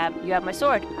choice. You have my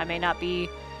sword. I may not be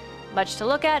much to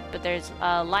look at, but there's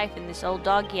life in this old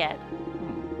dog yet.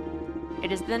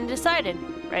 It is then decided.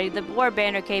 Ready the war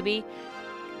banner, KB.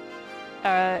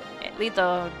 Lead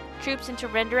the troops into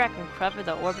Ren Direct and cover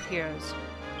the Orb of Heroes.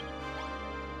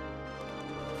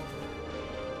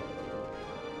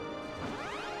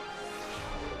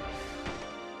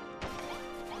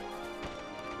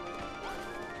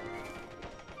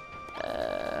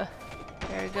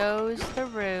 There goes the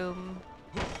room.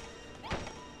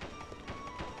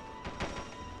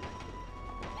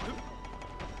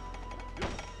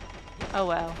 Oh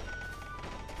well.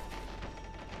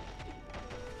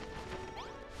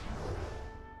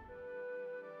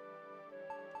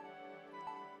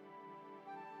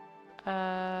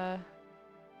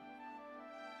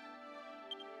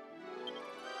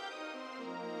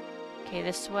 Okay,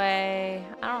 this way.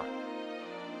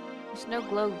 There's no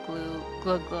glow.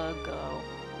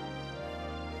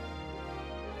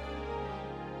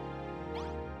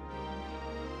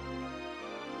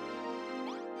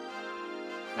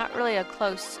 Not really a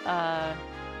close,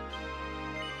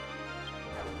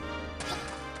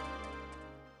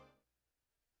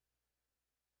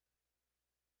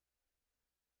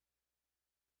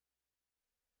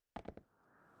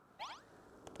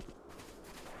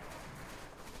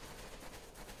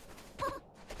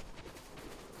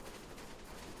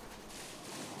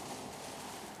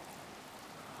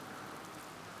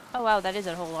 Oh wow, that is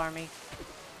a whole army.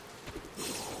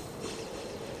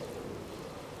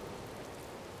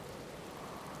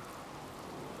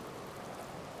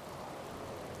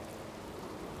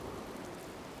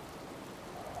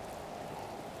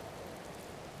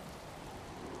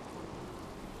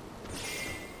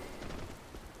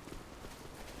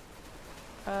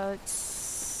 Let's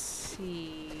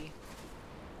see.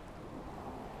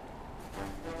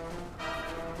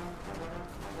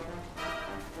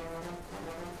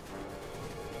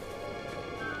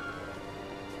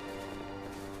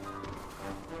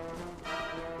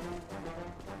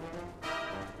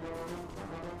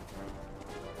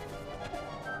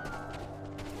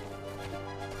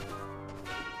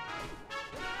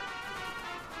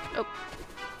 Oh.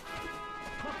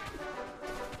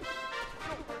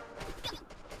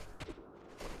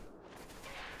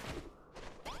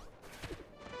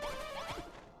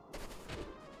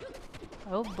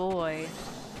 Oh boy.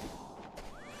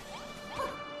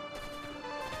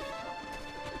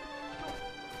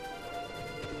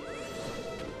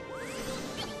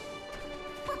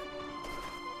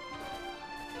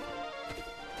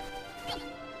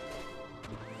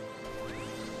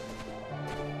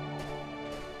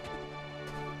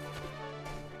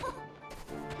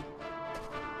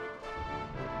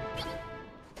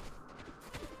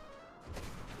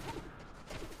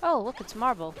 Oh, look, it's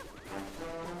marble.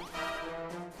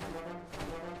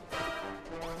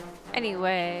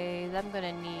 Anyways, I'm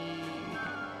gonna need...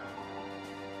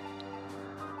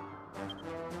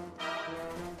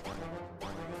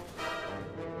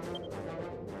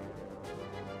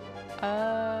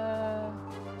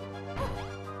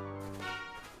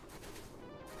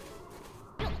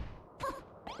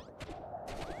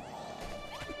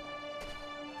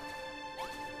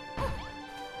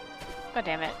 God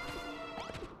damn it.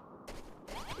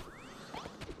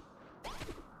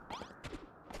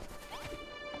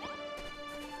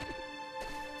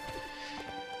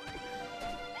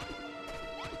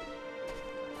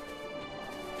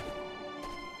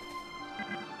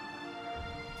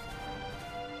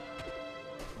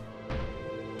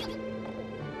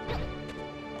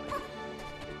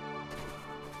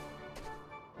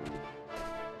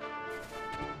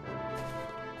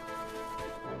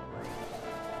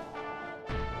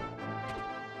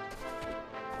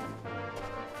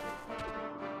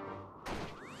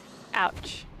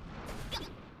 Ouch.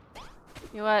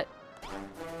 You know what?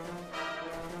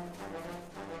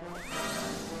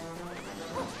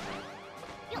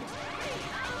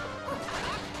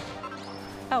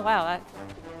 Oh wow,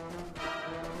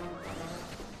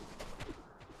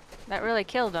 that really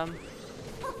killed him.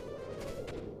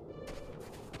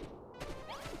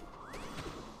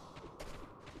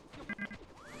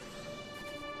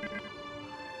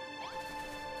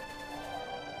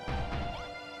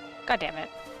 God damn it.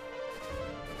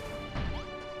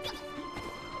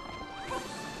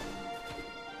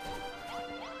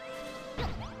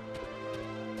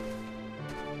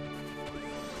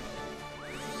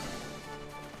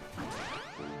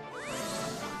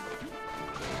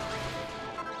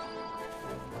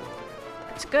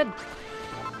 It's good.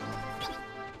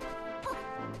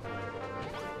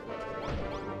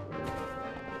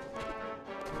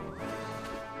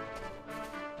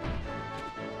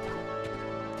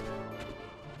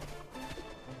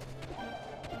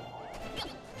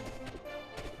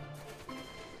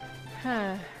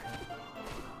 Huh.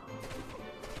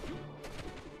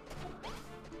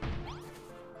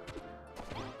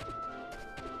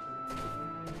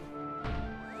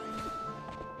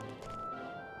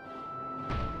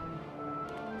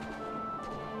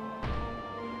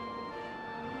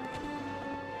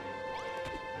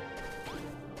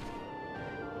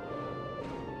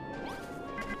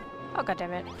 Oh,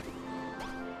 goddammit.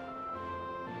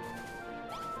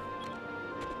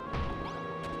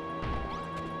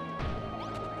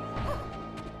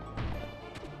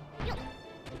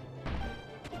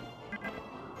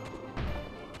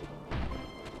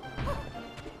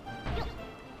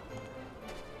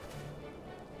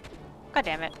 God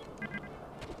damn it.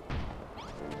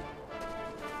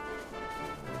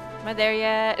 Am I there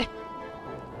yet?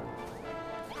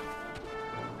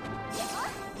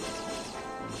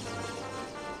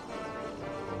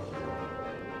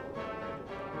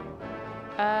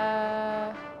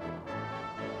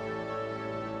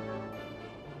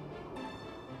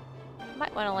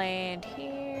 Might want to land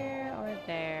here or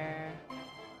there.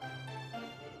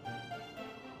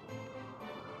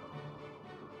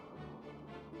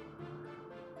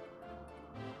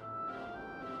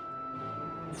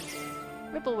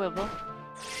 Ribble wibble.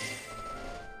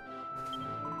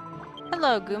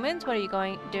 Hello, Goomans. What are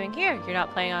you doing here? You're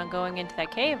not planning on going into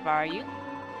that cave, are you?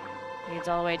 It leads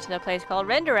all the way to the place called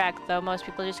Renderak, though most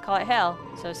people just call it hell.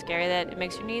 So scary that it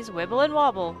makes your knees wibble and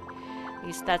wobble. At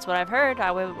least that's what I've heard.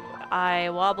 I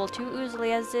wobble too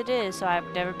easily as it is, so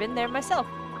I've never been there myself.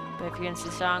 But if you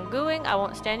insist on going, I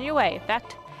won't stand in your way. In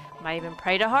fact, I might even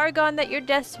pray to Hargon that your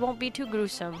deaths won't be too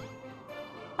gruesome.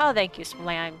 Oh, thank you,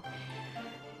 Slime.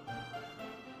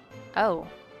 Oh.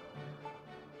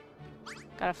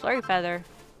 Got a flurry feather.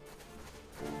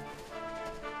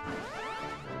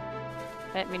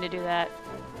 I didn't mean to do that.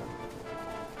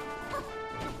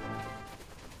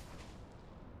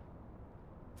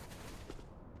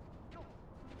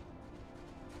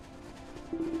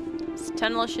 This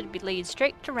tunnel should lead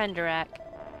straight to Renderak.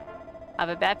 I have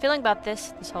a bad feeling about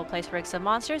this. This whole place reeks of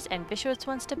monsters and vicious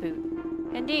ones to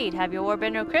boot. Indeed, have your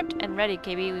warbender equipped and ready,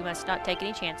 KB. We must not take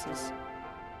any chances.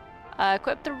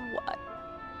 Equip the what?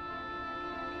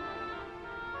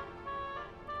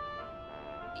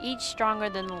 Each stronger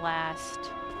than the last.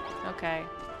 Okay.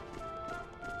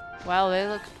 Wow, they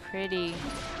look pretty.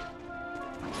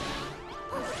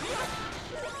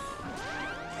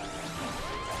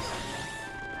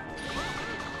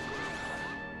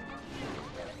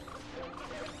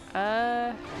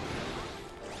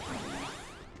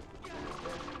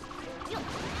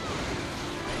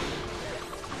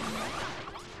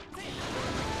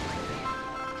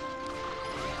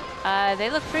 They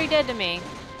look pretty dead to me.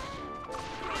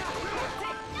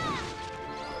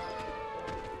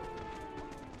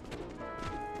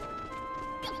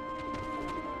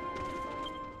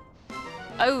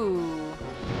 Oh.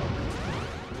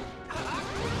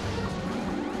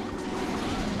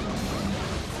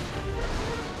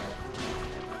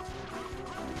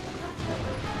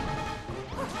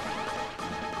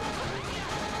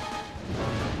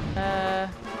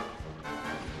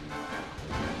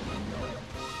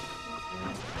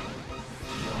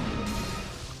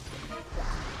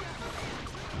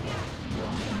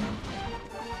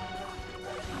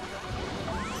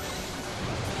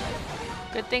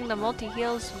 Good thing the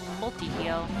multi-heals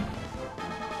multi-heal.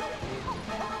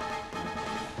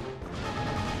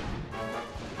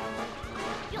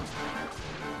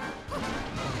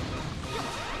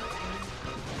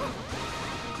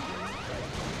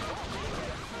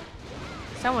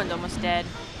 Someone's almost dead.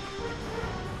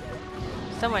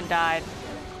 Someone died.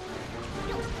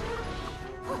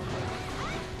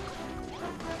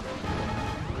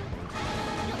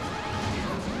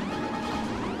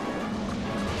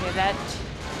 Okay, that...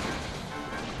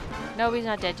 No, he's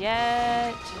not dead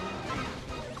yet.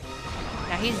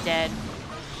 Now he's dead.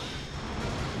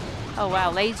 Oh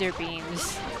wow, laser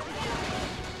beams.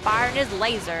 Firing his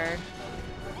laser.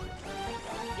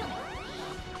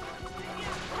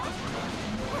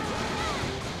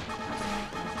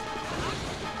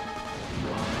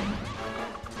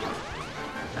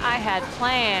 I had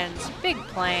plans, big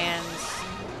plans.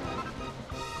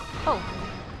 Oh,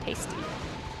 tasty.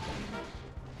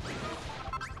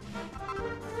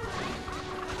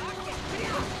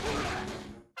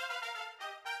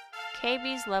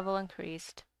 KB's level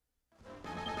increased.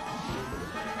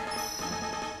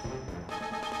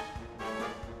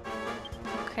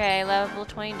 Okay, level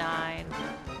 29.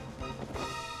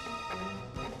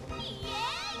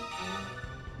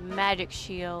 Magic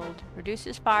shield.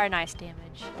 Reduces fire and ice damage.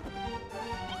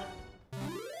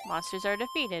 Monsters are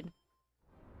defeated.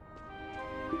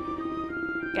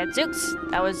 Gadzooks!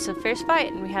 That was a fierce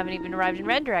fight, and we haven't even arrived in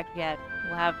Renderak yet.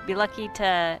 We'll be lucky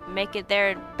to make it there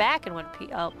and back in one piece.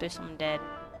 Oh, there's someone dead.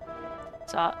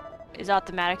 So, is that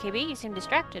the matter, KB? You seem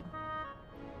distracted.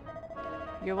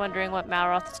 You're wondering what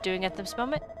Malroth is doing at this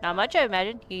moment? Not much, I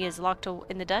imagine. He is locked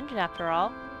in the dungeon after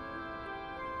all.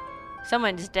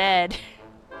 Someone's dead.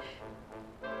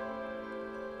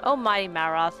 Oh, mighty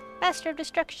Malroth. Master of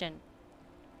Destruction.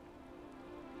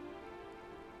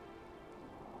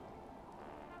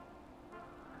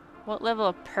 What level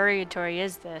of purgatory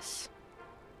is this?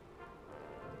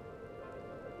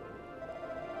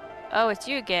 Oh, it's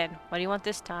you again. What do you want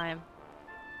this time?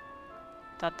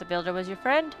 Thought the builder was your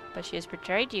friend, but she has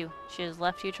betrayed you. She has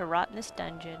left you to rot in this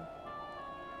dungeon.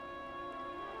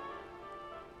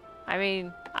 I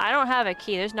mean, I don't have a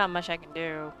key. There's not much I can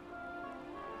do.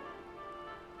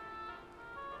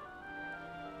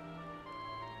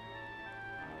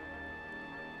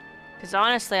 Because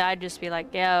honestly, I'd just be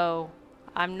like, yo,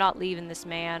 I'm not leaving this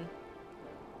man.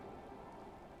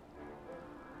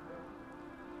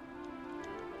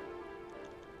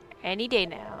 Any day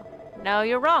now. No,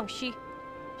 you're wrong. She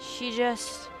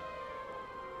just...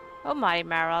 Oh, mighty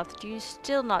Maroth, do you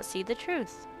still not see the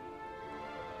truth?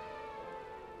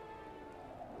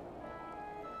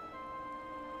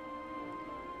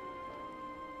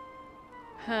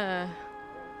 Huh.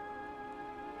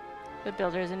 The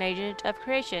builder is an agent of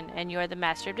creation, and you are the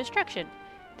master of destruction.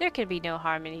 There can be no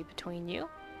harmony between you.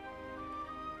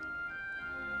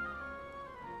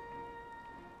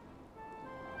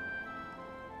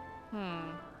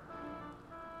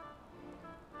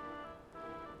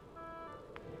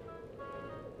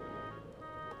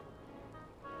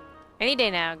 Any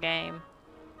day now, game.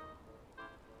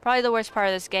 Probably the worst part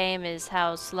of this game is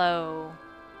how slow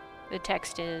the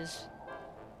text is.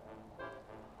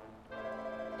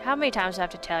 How many times do I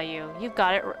have to tell you? You've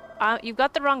got it. You've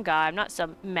got the wrong guy. I'm not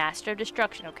some master of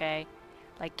destruction, okay?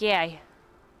 Like, yeah,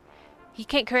 he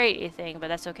can't create anything, but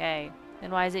that's okay. Then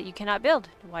why is it you cannot build?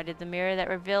 Why did the mirror that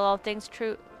reveal all things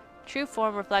true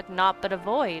form reflect naught but a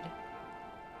void?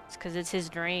 It's because it's his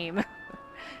dream.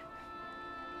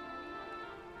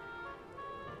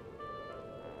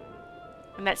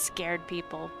 And that scared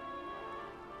people.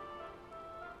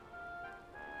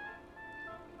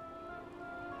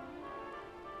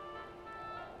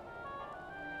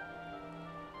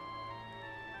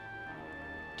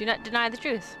 Do not deny the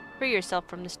truth. Free yourself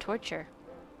from this torture.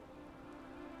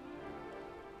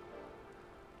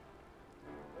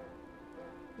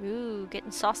 Ooh,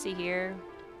 getting saucy here.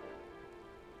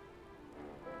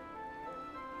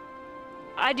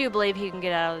 I do believe he can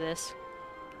get out of this.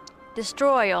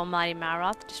 Destroy, almighty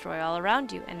Maroth, destroy all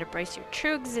around you, and embrace your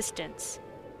true existence.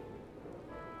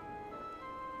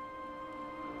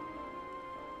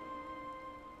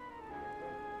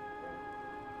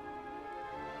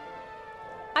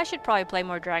 I should probably play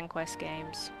more Dragon Quest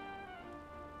games.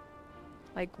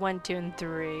 Like 1, 2, and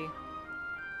 3.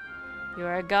 You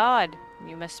are a god.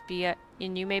 You must be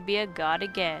and you may be a god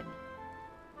again.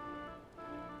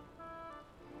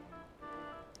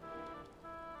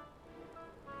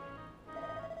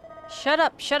 Shut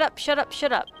up, shut up, shut up,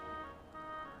 shut up.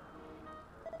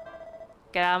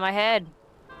 Get out of my head.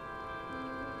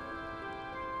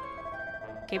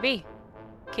 KB?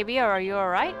 KB, are you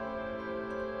alright?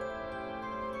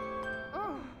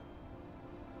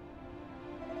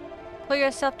 Pull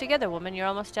yourself together, woman. You're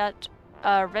almost at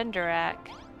Renderak.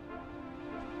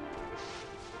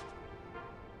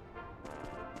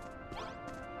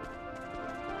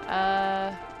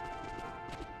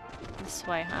 This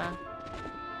way, huh?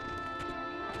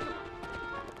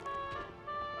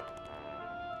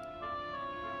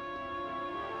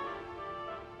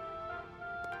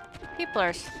 People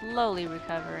are slowly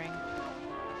recovering.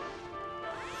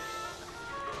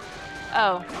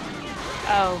 Oh.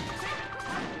 Oh.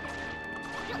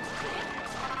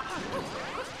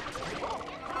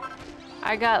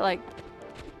 I got like...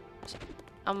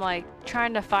 I'm like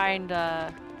trying to find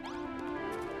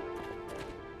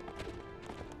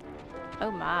Oh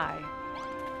my.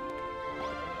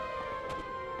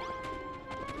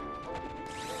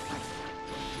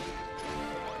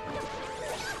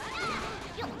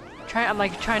 I'm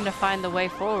like trying to find the way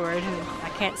forward and I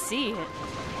can't see it.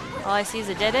 All I see is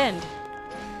a dead end.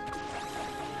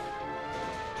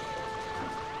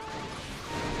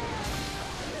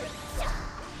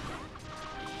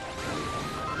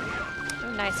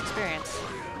 Ooh, nice experience.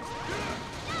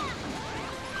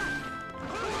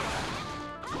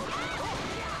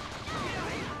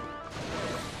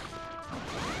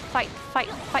 Fight, fight,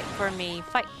 fight for me.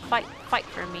 Fight, fight, fight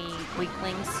for me,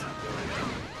 weaklings.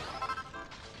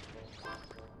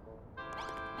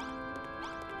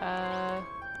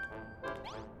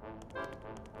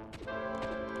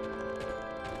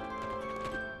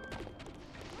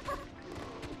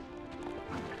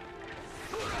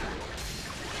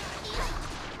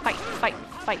 Fight, fight,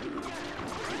 fight.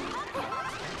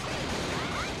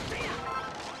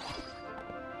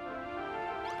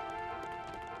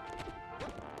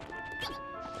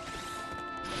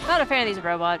 Not a fan of these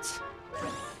robots.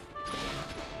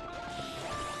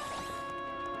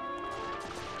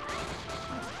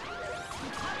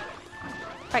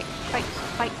 Fight, fight,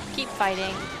 fight, keep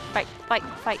fighting. Fight, fight,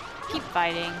 fight, keep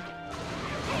fighting.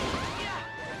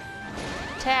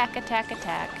 Attack, attack,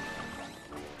 attack.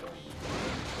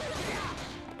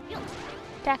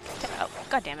 Attack, attack. Oh,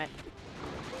 god damn it.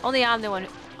 Only I'm the one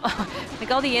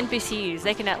like all the NPCs,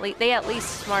 they at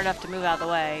least smart enough to move out of the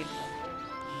way.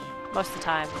 Most of the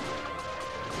time.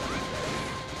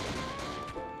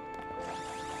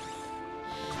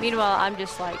 Meanwhile, I'm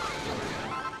just like,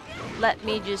 let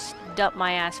me just dump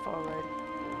my ass forward.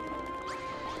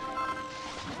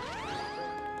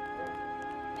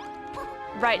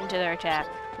 Right into their attack.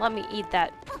 Let me eat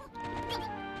that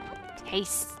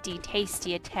tasty,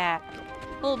 tasty attack.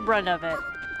 Full brunt of it.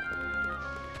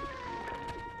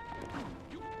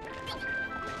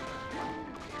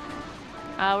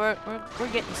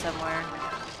 We're getting somewhere.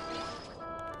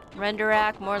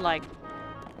 Renderak, more like,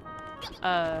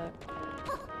 I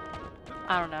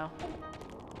don't know.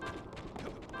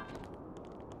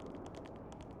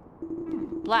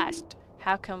 Blast.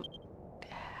 How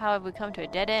have we come to a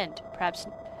dead end? Perhaps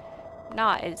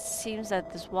not. It seems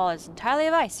that this wall is entirely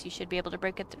of ice. You should be able to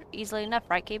break it easily enough,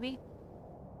 right, KB?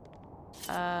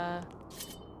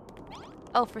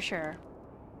 Oh, for sure.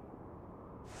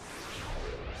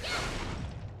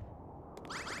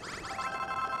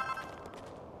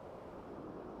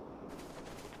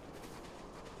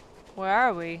 Where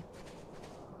are we?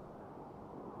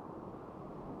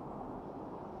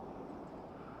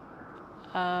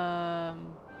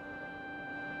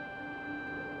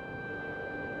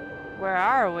 Where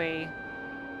are we?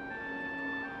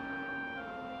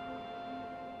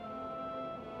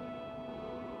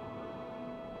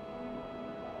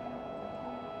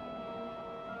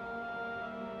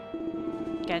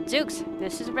 Gadzooks,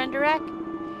 this is Renderak?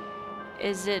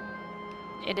 Is it?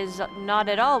 It is not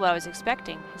at all what I was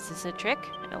expecting. Is this a trick?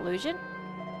 An illusion?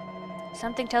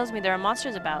 Something tells me there are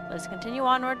monsters about. Let's continue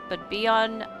onward, but be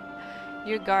on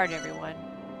your guard, everyone.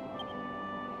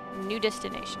 New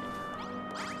destination.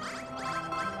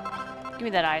 Give me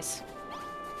that ice.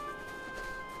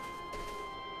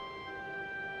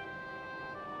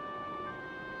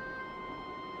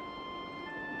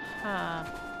 Huh.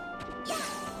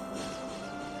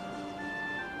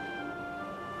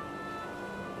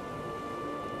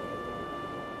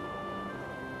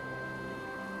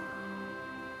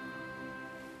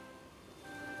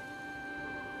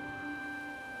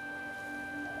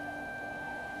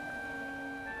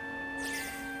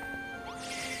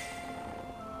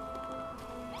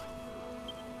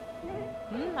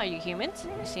 Are you humans?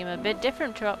 You seem a bit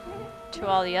different to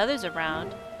all the others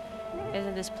around.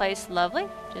 Isn't this place lovely?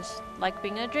 Just like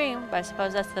being in a dream. But I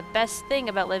suppose that's the best thing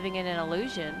about living in an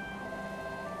illusion.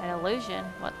 An illusion?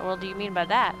 What the world do you mean by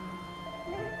that?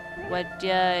 What,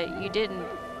 you didn't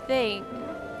think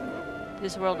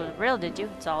this world was real, did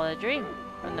you? It's all a dream.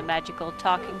 From the magical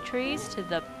talking trees to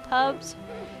the pubs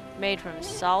made from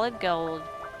solid gold.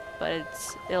 But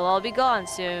it'll all be gone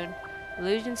soon.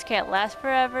 Illusions can't last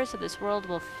forever, so this world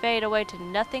will fade away to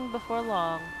nothing before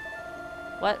long.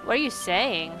 What are you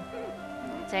saying?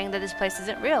 Saying that this place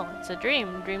isn't real. It's a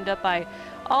dream, dreamed up by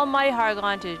Almighty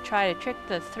Hargon to try to trick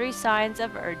the three scions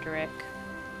of Erdrick.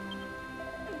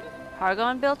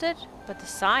 Hargon built it? But the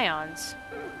scions...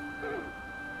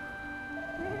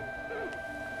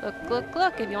 Look, look,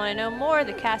 look, if you want to know more,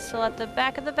 the castle at the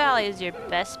back of the valley is your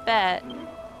best bet.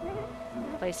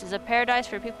 Place is a paradise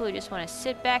for people who just want to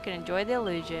sit back and enjoy the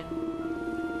illusion.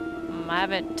 I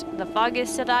haven't the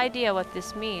foggiest idea what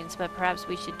this means, but perhaps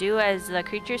we should do as the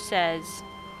creature says.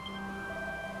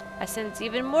 I sense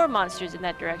even more monsters in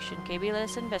that direction. KB, let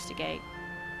us investigate.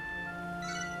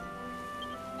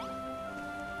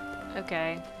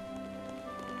 Okay.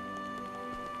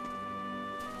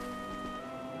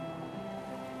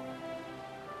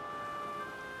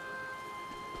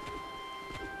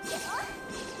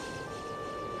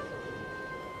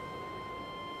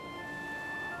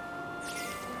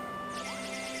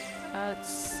 Let's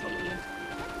see.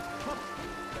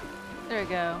 There we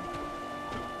go.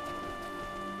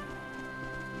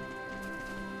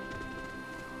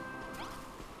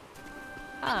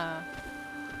 Ah.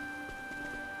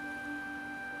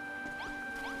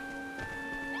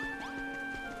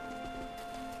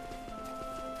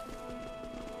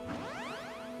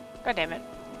 God damn it.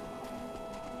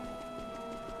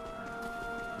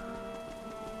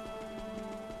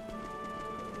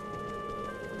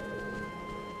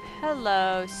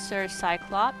 Hello, Sir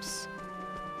Cyclops.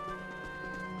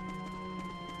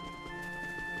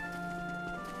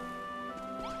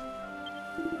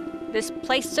 This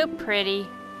place so pretty.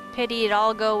 Pity it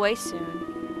all go away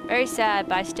soon. Very sad,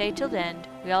 but I stay till the end.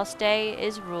 We all stay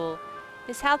is rule.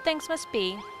 Is how things must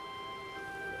be.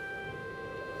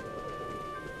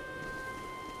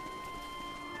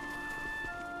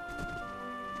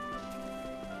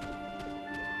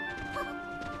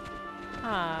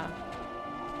 Huh.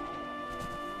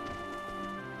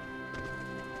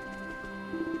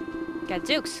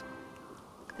 Gadzooks.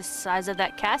 The size of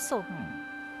that castle.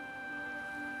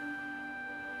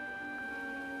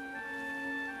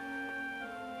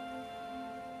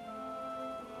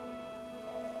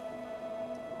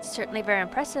 Certainly very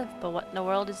impressive, but what in the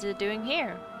world is it doing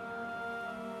here?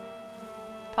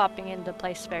 Popping into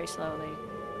place very slowly.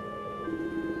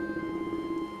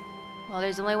 Well,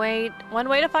 there's only one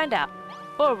way to find out.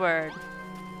 Forward.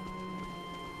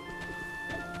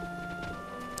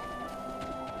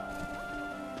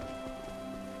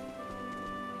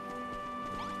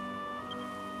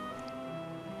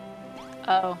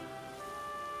 Oh.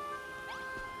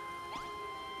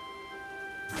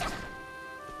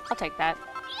 I'll take that.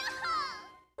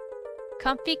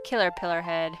 Comfy killer pillar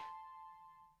head.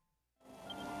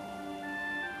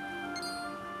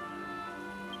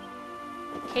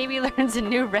 KB learns a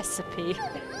new recipe.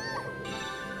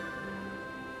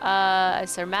 A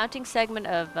surmounting segment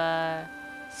of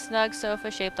snug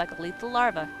sofa shaped like a lethal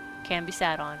larva can be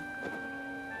sat on.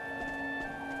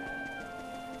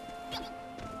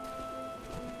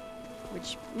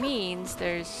 Which means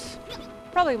there's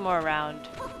probably more around.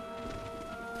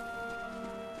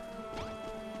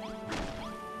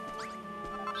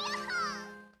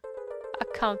 A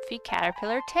comfy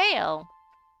caterpillar tail.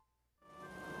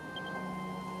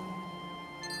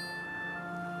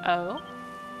 Oh.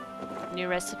 New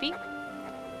recipe?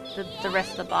 The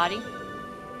rest of the body?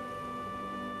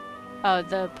 Oh,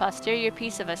 the posterior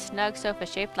piece of a snug sofa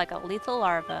shaped like a lethal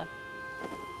larva.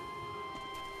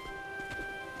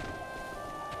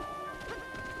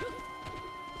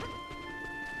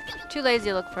 Too lazy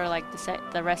to look for like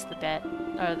the rest of the bit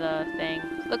or the thing.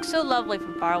 Looks so lovely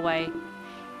from far away.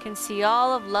 Can see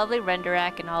all of lovely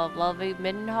Renderak and all of lovely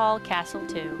Middenhall Castle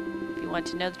too. If you want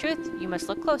to know the truth, you must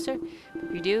look closer. But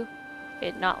if you do,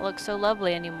 it not look so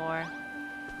lovely anymore.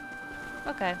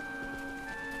 Okay.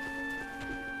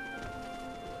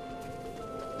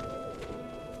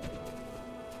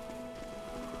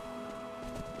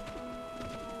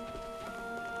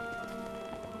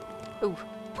 Ooh.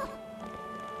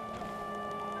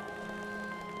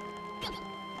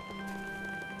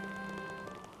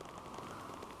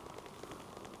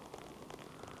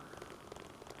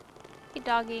 Hey,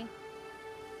 doggy.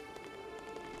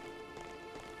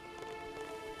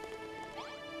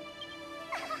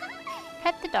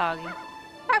 Pet the doggy.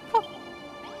 Arf.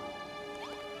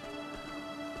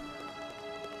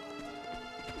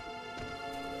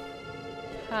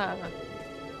 Huh.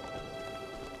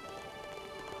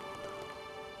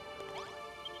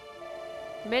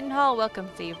 Middenhall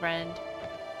welcomes thee, friend.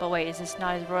 But wait, is this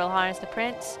not His Royal Highness the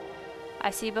Prince?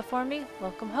 I see before me.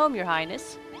 Welcome home, Your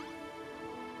Highness.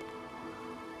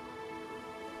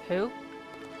 Who?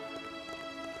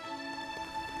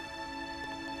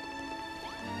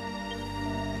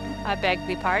 I beg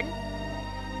thee pardon.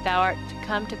 Thou art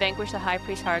come to vanquish the High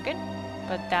Priest Hargan,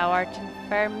 but thou art in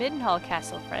fair Middenhall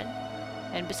Castle, friend.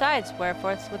 And besides,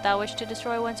 wherefore would thou wish to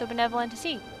destroy one so benevolent as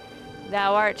he?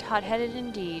 Thou art hot-headed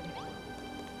indeed.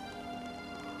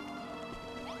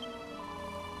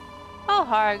 Oh,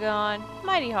 Hargon,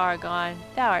 mighty Hargon,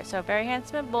 thou art so very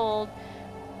handsome and bold.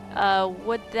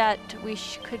 Would that we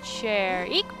could share.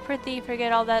 Eek, prithee,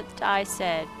 forget all that I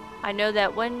said. I know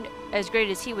that one as great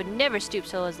as he would never stoop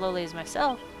so as lowly as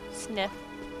myself. Sniff.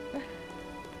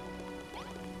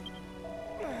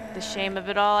 The shame of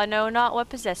it all, I know not what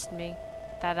possessed me,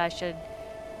 that I should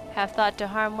have thought to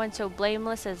harm one so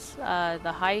blameless as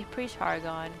the High Priest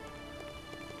Hargon.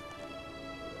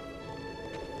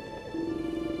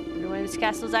 When this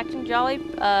castle's acting jolly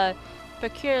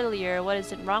peculiar, what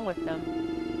is it wrong with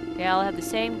them? They all have the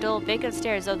same dull, vacant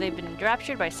stare as though they've been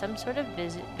enraptured by some sort of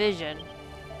vision.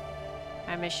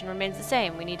 Our mission remains the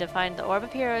same. We need to find the Orb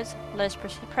of Heroes. Let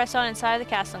us press on inside the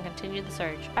castle and continue the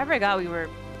search. I forgot we were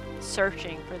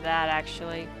searching for that,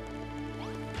 actually.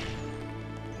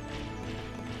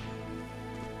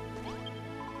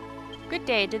 Good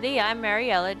day to thee. I'm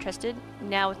Mariella, entrusted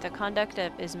now with the conduct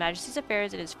of His Majesty's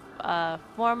affairs in his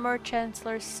former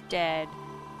Chancellor's stead.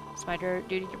 It's my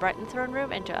duty to brighten the throne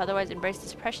room and to otherwise embrace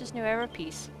this precious new era of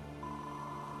peace.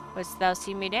 Wouldst thou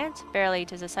see me dance? Verily,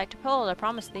 'tis a sight to behold, I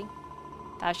promise thee.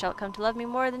 Thou shalt come to love me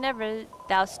more than ever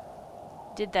thou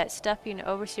did that stuffy and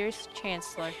overserious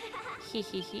Chancellor. Hee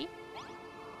hee hee.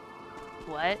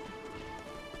 What?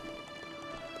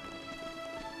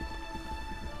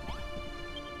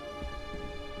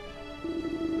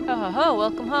 Ho ho ho,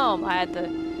 welcome home. I had the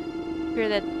fear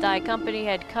that thy company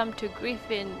had come to grief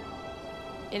in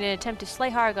an attempt to slay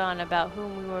Hargon, about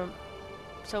whom we were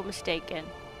so mistaken.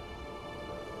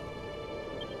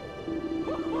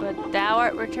 But thou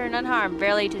art returned unharmed.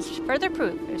 Verily, 'tis further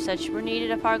proof, if such were needed,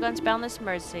 of Hargon's boundless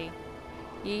mercy.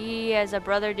 Yea, as a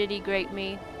brother did he greet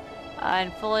me,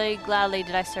 and fully gladly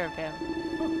did I serve him.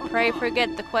 Pray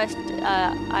forget the quest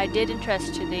I did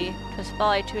entrust to thee. 'Twas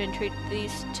folly to entreat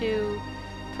these two.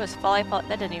 'Twas folly.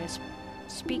 That doesn't even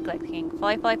speak like the king.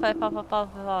 Folly.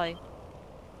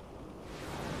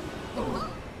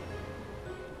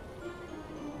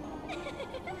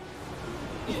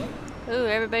 Ooh,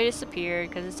 everybody disappeared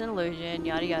because it's an illusion.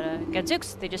 Yada yada.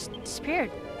 Gadzooks, they just disappeared.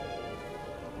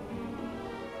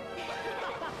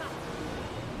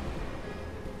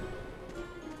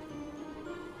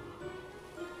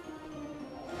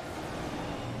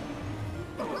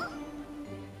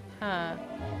 Huh.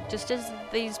 Just as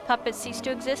these puppets cease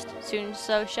to exist, soon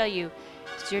so shall you.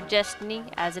 It's your destiny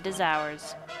as it is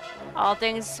ours. All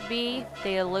things be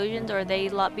they illusions or they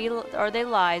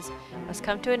lies must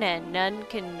come to an end. None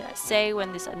can say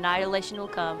when this annihilation will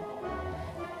come.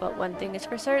 But one thing is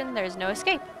for certain, there is no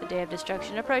escape. The day of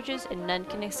destruction approaches, and none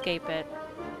can escape it.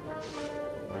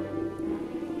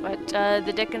 What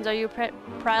the dickens are you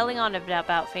prattling on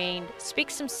about, fiend?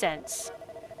 Speak some sense.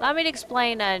 Allow me to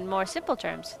explain in more simple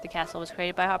terms. The castle was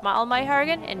created by Almighty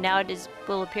Hargon, and now it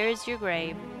will appear as your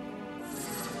grave.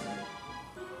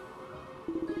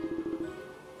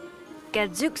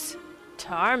 Gadzooks! To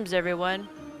arms, everyone!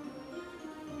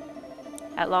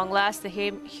 At long last, the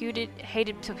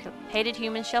hated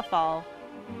humans shall fall.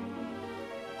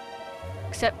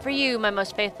 Except for you, my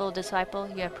most faithful disciple,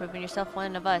 you have proven yourself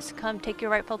one of us. Come, take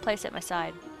your rightful place at my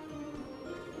side.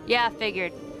 Yeah, I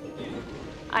figured.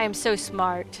 I am so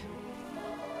smart.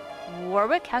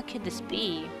 Warwick, how could this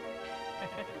be?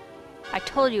 I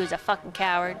told you he was a fucking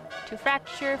coward. To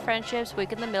fracture friendships,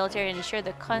 weaken the military, and ensure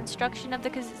the construction of the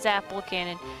Zapple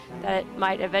cannon that it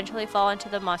might eventually fall into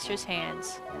the monster's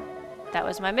hands. That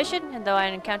was my mission, and though I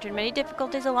encountered many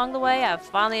difficulties along the way, I've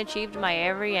finally achieved my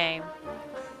every aim.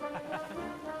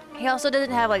 He also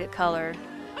doesn't have like a color.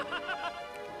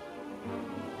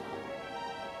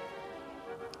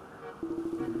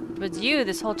 It was you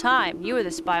this whole time. You were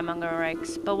the spy among our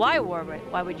ranks. But why, Warwick?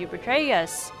 Why would you betray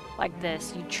us like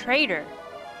this? You traitor.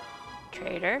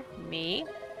 Traitor? Me?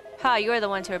 Ha, you are the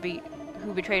ones who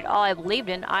betrayed all I believed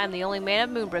in. I am the only man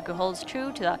of Moonbrook who holds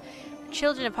true to the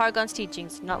children of Hargon's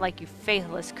teachings, not like you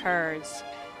faithless curs.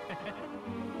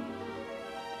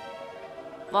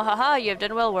 Well, haha, you have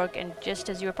done well work, and just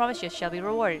as you were promised, you shall be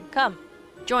rewarded. Come,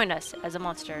 join us as a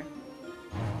monster.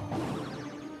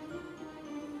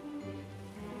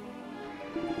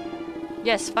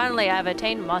 Yes, finally I have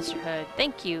attained monsterhood.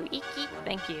 Thank you, eek eek,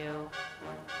 thank you.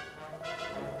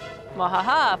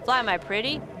 Wahaha, fly my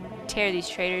pretty. Tear these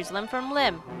traitors limb from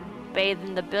limb. Bathe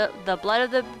in the blood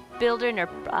of the builder and her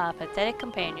pathetic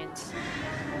companions.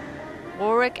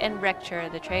 Warwick and Rector,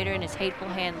 the traitor and his hateful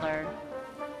handler.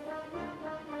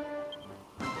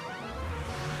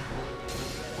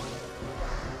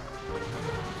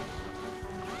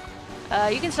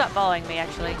 You can stop following me,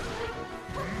 actually.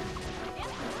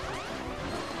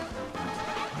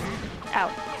 Ow.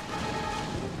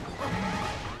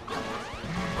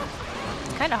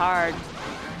 It's kind of hard.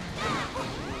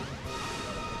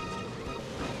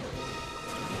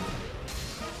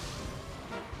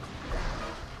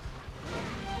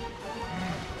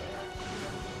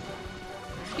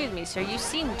 Excuse me, sir. You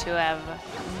seem to have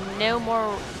no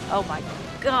more... Oh my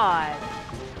god.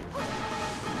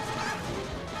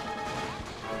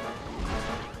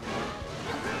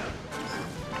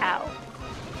 Ow.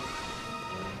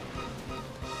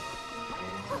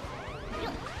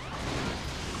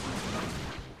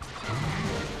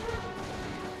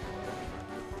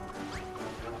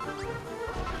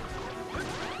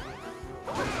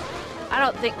 I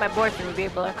don't think my boyfriend would be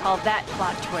able to call that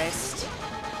plot twist.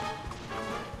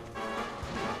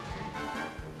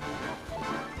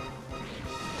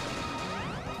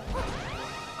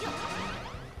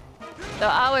 So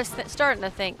I was starting to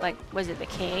think, like, was it the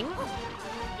king?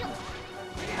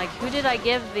 Like, who did I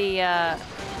give the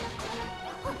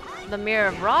Mirror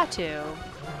of Ra to?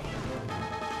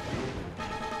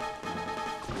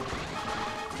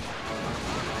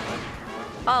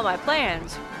 All my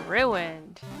plans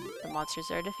ruined. The monsters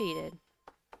are defeated.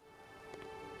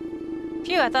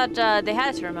 Phew, I thought they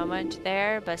had us for a moment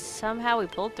there, but somehow we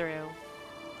pulled through.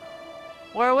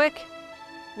 Warwick?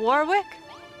 Warwick?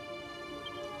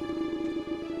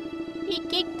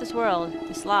 Eek, eek, this world,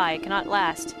 this lie, cannot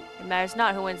last. It matters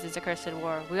not who wins this accursed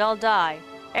war. We all die.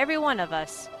 Every one of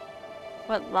us.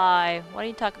 What lie? What are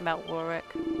you talking about, Warwick?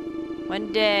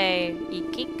 One day,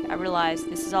 eek, eek, I realized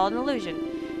this is all an illusion.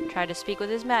 Tried to speak with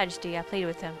His Majesty. I pleaded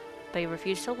with him, but he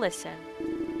refused to listen.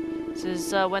 This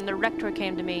is when the rector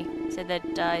came to me. Said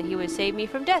that he would save me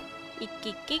from death. Eek,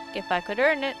 eek, eek, if I could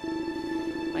earn it.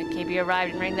 When KB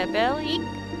arrived and rang that bell, eek,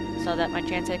 saw that my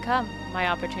chance had come. My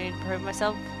opportunity to prove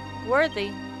myself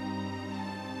worthy.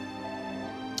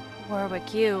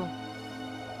 Warwick, you.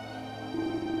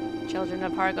 Children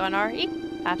of Hargon are eek,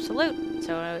 absolute.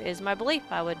 So is my belief.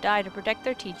 I would die to protect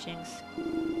their teachings.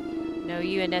 No,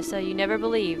 you, Anessa, you never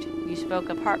believed. You spoke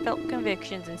of heartfelt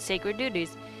convictions and sacred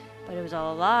duties, but it was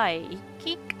all a lie. Eek,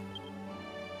 eek.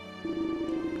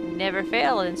 Never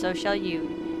failed, and so shall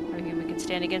you. No human can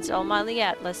stand against almighty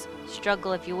Atlas.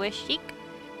 Struggle if you wish, eek.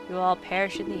 You will all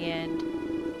perish in the end.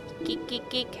 Eek,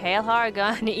 eek, eek. Hail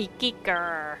Hargon, eek,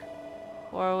 eeker.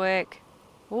 Warwick.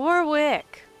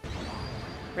 Warwick!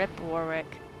 Rip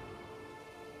Warwick.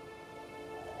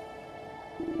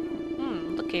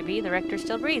 Look, KB, the rector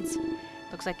still breathes.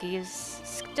 Looks like he's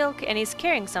still, and he's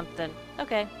carrying something.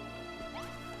 Okay.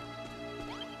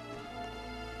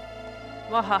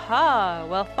 Wahaha!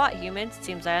 Well fought, humans.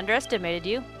 Seems I underestimated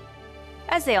you.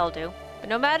 As they all do. But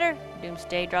no matter,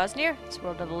 doomsday draws near. This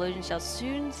world of illusion shall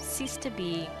soon cease to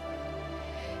be.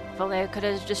 If only I could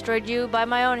have destroyed you by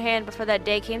my own hand before that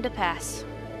day came to pass.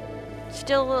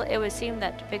 Still, it would seem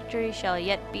that victory shall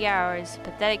yet be ours.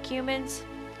 Pathetic humans,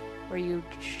 were you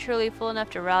truly fool enough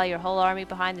to rally your whole army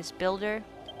behind this builder?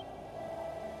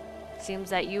 Seems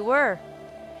that you were.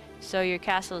 So your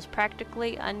castle is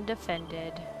practically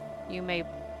undefended. You may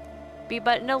be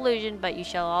but an illusion, but you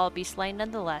shall all be slain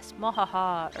nonetheless.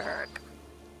 Mohaha, erg.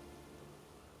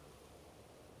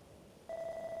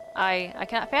 I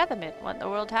cannot fathom it. What in the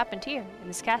world happened here? In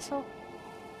this castle?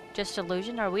 Just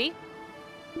illusion, are we?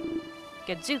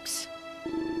 Gadzooks.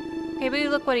 Okay, but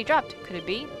look what he dropped. Could it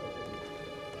be?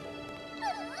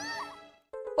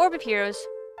 Orb of Heroes.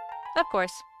 Of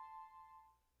course.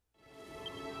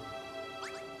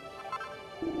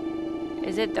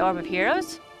 Is it the Orb of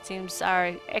Heroes? Seems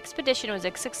our expedition was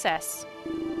a success.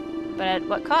 But at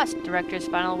what cost? The Rector's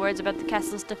final words about the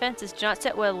castle's defenses do not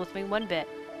sit well with me one bit.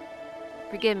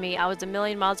 Forgive me, I was a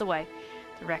million miles away.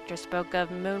 The Rector spoke of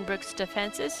Moonbrook's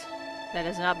defenses. That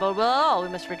does not bode well at all. We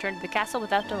must return to the castle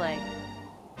without delay.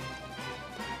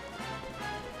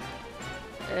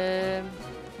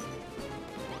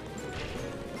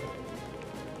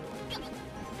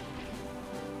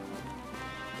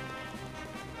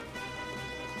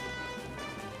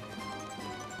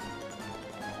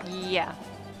 Yeah.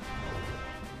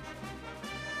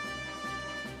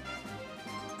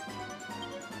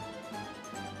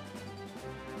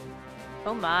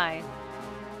 Oh my.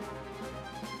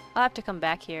 I'll have to come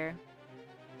back here.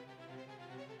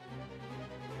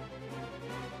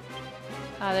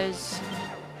 There's...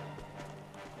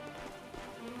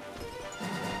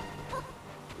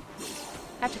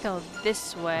 I have to go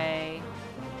this way.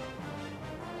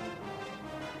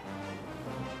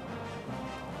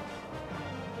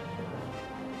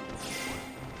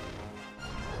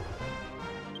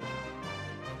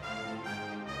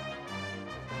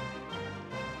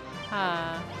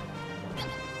 Huh.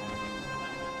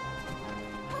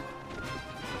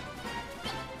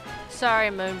 Sorry,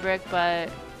 Moonbrook, but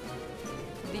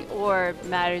the orb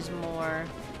matters more.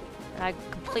 I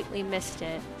completely missed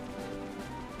it.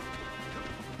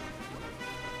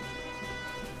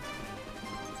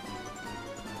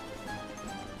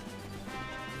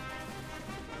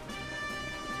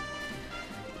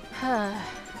 Huh.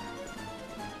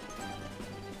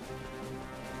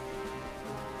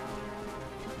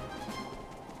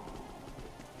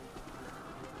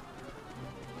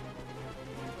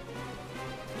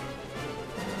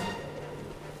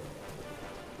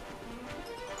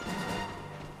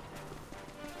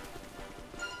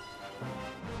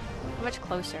 Much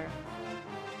closer.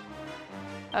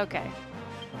 Okay.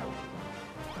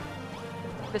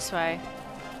 This way.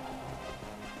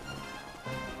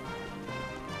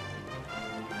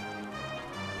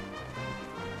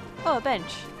 Oh, a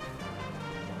bench.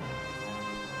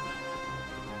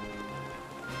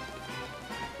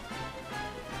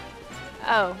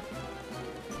 Oh.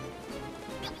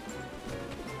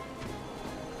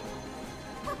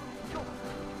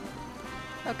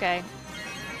 Okay.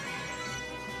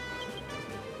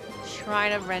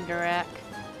 Shrine of Renderak.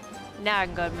 Now I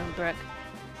can go to Moonbrook.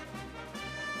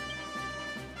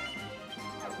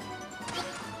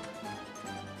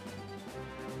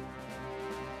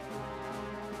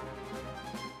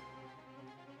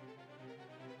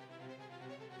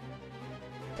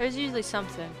 There's usually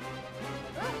something.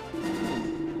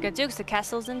 Gadzooks, the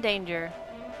castle's in danger.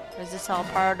 Is this all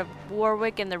part of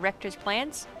Warwick and the Rector's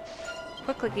plans?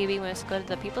 Quickly, we must go to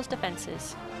the people's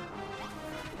defenses.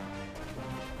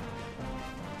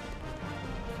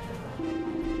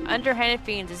 Underhanded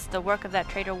fiends, is the work of that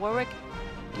traitor Warwick?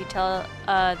 Do you tell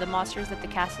the monsters that the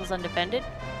castle is undefended?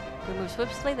 If we move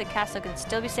swiftly, the castle can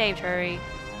still be saved. Hurry.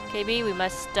 KB, we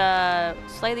must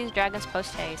slay these dragons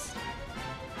post-haste.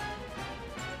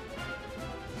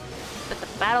 Let the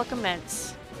battle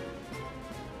commence.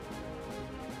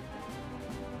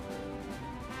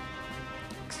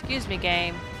 Excuse me,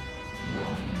 game.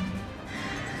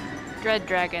 Dread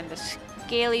Dragon, the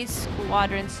Scaly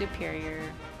Squadron Superior.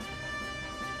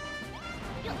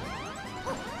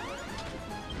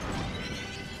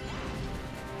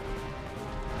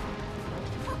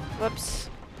 Whoops.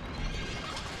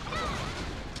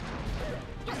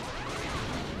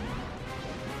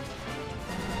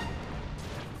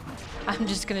 I'm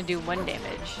just gonna do 1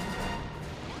 damage.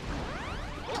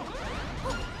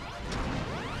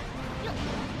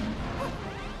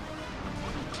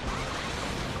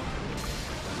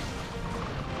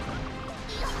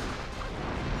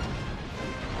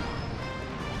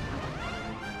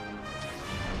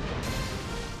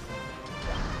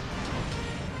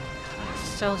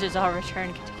 Soldiers all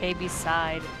returned to KB's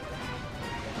side.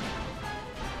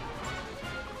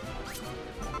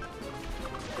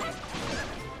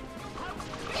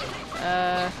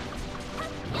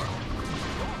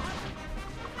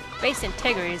 Base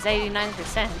integrity is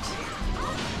 89%.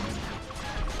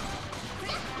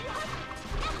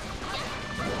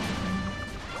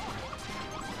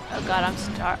 Oh god,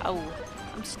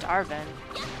 I'm starving.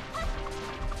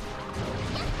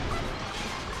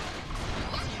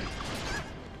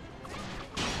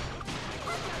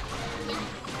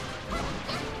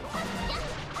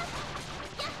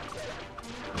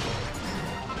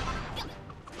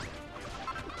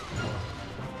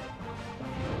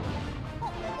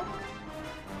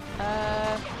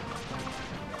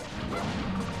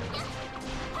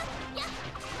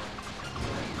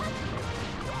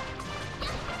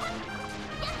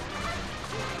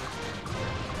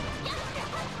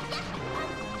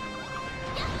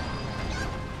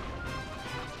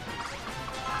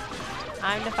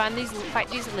 Time to fight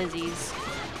these Lizzies.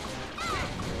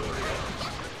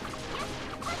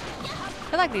 I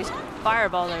feel like these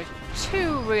fireballs are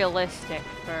too realistic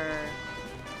for...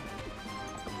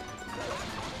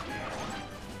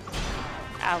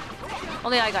 Ow.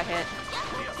 Only I got hit.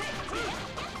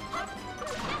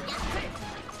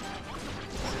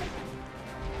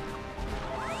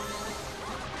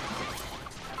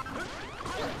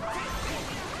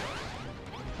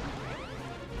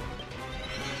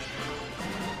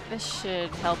 This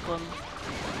should help him.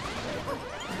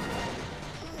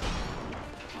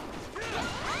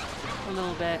 A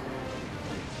little bit.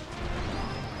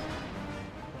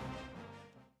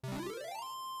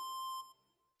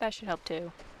 That should help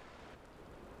too.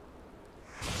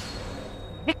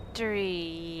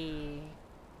 Victory!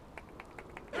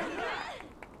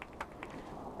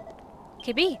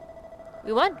 KB!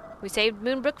 We won! We saved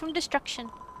Moonbrook from destruction.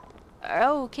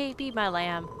 Oh, KB, my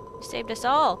lamb. You saved us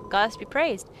all. Goddess be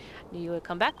praised. I knew you would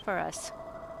come back for us.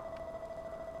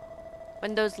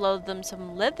 When those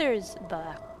loathsome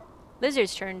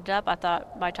lizards turned up, I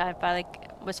thought my time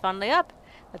was finally up.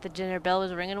 That the dinner bell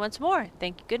was ringing once more.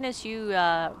 Thank goodness you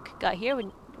got here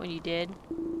when you did.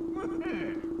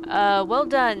 Well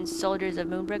done, soldiers of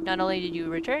Moonbrook. Not only did you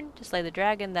return to slay the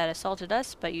dragon that assaulted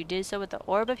us, but you did so with the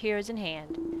orb of heroes in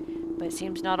hand. But it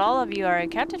seems not all of you are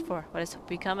accounted for. What has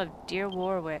become of dear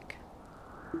Warwick?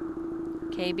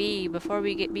 KB, before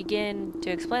we begin to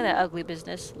explain that ugly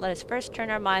business, let us first turn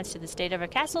our minds to the state of our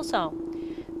castle's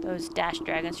home. Those dash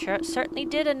dragons certainly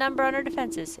did a number on our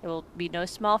defenses. It will be no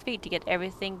small feat to get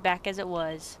everything back as it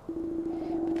was.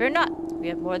 But fear not, we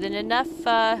have more than enough,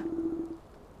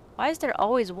 Why is there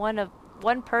always one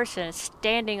person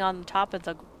standing on the top of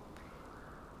the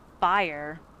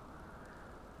fire?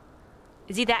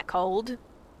 Is he that cold?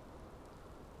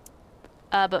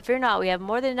 But fear not, we have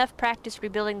more than enough practice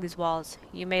rebuilding these walls.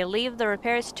 You may leave the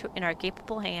repairs in our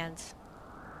capable hands.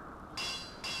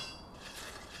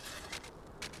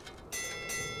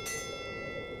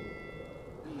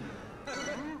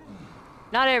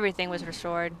 Not everything was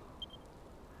restored.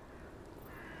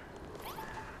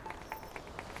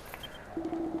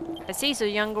 I see, so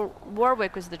young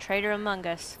Warwick was the traitor among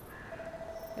us.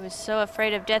 He was so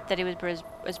afraid of death that he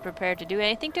was prepared to do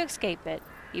anything to escape it.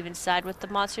 Even side with the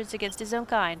monsters against his own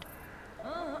kind.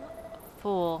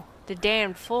 Fool. The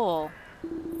damned fool.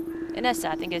 Inessa,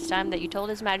 I think it's time that you told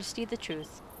His Majesty the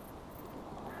truth.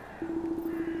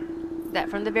 That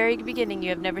from the very beginning you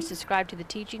have never subscribed to the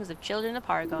teachings of children of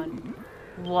Paragon.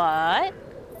 What?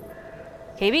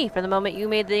 KB, from the moment you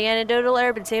made the antidotal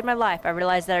herb and saved my life, I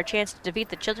realized that our chance to defeat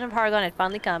the children of Paragon had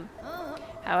finally come.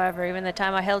 However, even the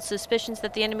time I held suspicions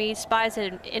that the enemy spies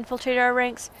had infiltrated our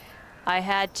ranks, I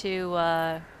had to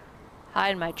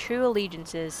hide my true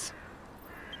allegiances.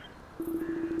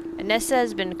 Anessa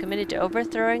has been committed to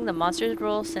overthrowing the monster's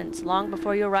rule since long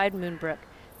before you arrived in Moonbrook.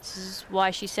 This is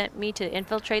why she sent me to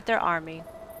infiltrate their army.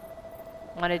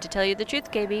 Wanted to tell you the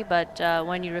truth, KB, but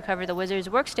when you recover the wizard's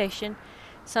workstation,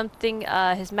 something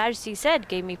His Majesty said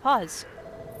gave me pause.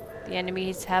 The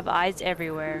enemies have eyes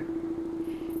everywhere.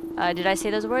 Did I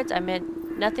say those words? I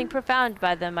meant nothing profound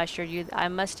by them, I assured you. I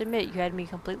must admit, you had me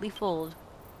completely fooled.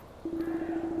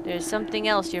 There's something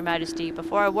else, Your Majesty.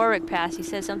 Before our Warwick passed, he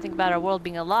said something about our world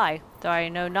being a lie, though I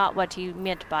know not what he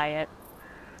meant by it.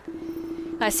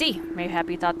 I see. Mayhap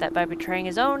he thought that by betraying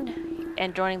his own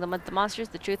and joining them with the monsters,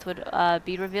 the truth would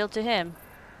be revealed to him.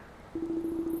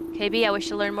 KB, I wish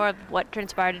to learn more of what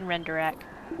transpired in Renderak.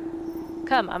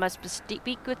 Come, I must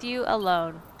speak with you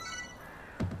alone.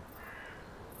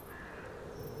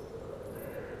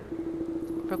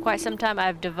 For quite some time, I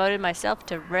have devoted myself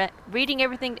to reading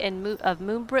everything of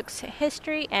Moonbrook's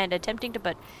history and attempting to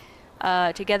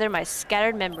put together my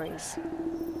scattered memories.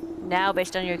 Now,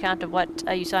 based on your account of what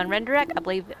you saw in Renderak, I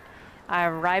believe I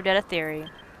arrived at a theory.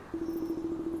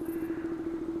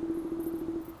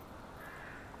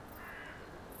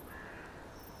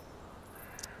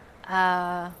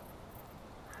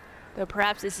 Though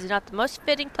perhaps this is not the most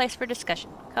fitting place for discussion.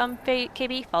 Come,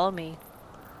 KB, follow me.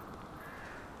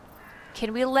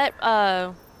 Can we let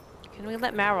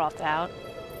Maroth out?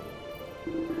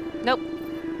 Nope.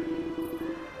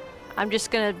 I'm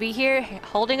just gonna be here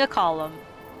holding a column.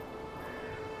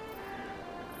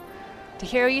 To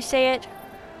hear you say it,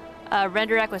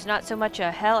 Renderak was not so much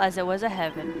a hell as it was a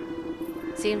heaven.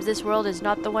 Seems this world is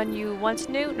not the one you once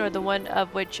knew, nor the one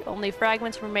of which only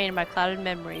fragments remain in my clouded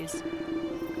memories.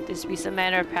 Could this be some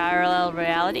manner of parallel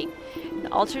reality?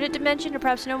 An alternate dimension, or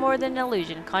perhaps no more than an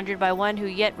illusion, conjured by one who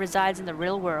yet resides in the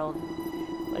real world.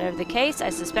 Whatever the case, I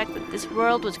suspect that this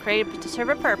world was created to serve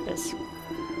a purpose.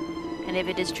 And if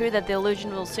it is true that the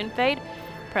illusion will soon fade,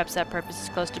 perhaps that purpose is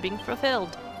close to being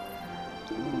fulfilled.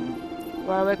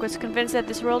 Warwick was convinced that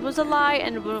this world was a lie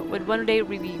and would one day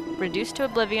be reduced to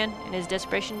oblivion. In his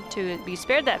desperation to be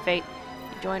spared that fate,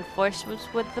 he joined forces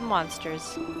with the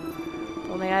monsters. If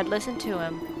only I had listened to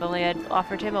him. If only I had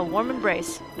offered him a warm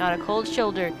embrace, not a cold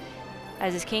shoulder.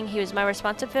 As his king, he was my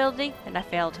responsibility, and I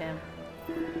failed him.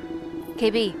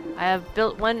 KB, I have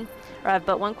but one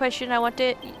question I want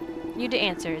you to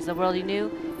answer. Is the world you knew?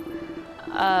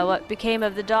 What became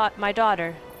of my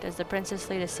daughter? Does the princess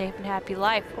lead a safe and happy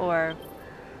life, or...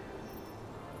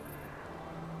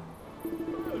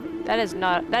 That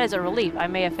is a relief. I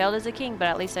may have failed as a king, but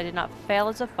at least I did not fail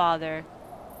as a father.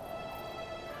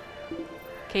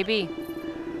 KB,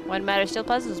 one matter still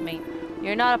puzzles me.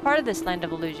 You're not a part of this land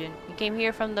of illusion. You came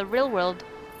here from the real world,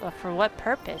 but for what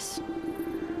purpose?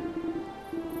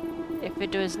 If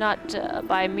it was not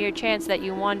by mere chance that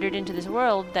you wandered into this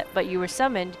world, but you were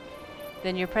summoned,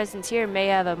 then your presence here may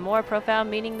have a more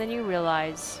profound meaning than you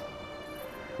realize.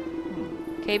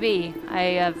 KB, I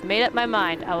have made up my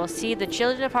mind. I will see the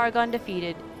children of Hargon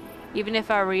defeated, even if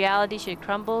our reality should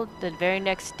crumble the very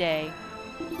next day.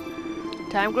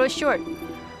 Time grows short.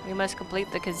 We must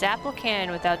complete the Kazapal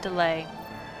canon without delay.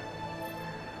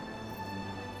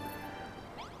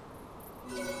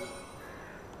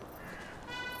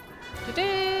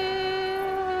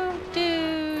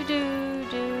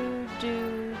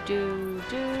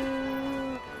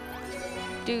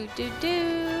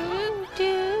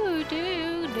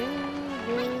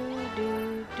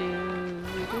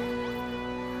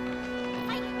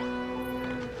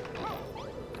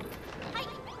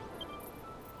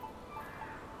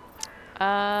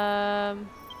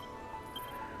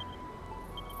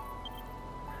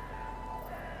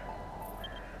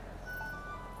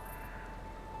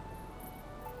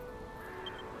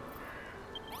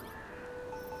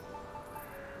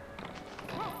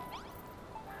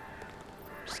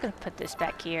 Just gonna put this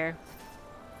back here.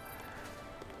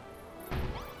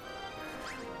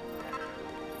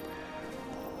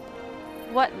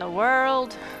 What in the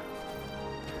world?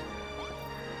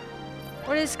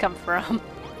 Where did this come from?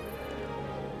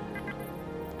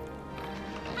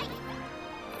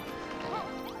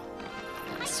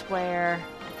 I swear.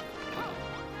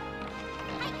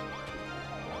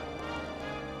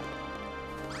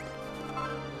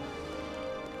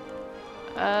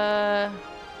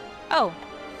 Oh.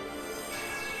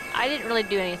 I didn't really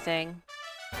do anything.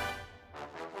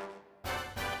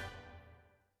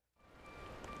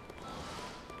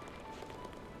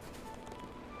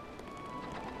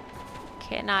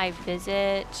 Can I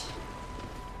visit?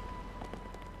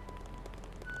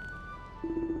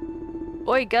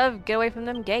 Oi, Gov, get away from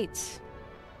them gates.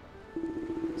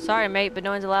 Sorry, mate, but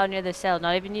no one's allowed near the cell,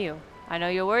 not even you. I know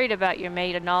you're worried about your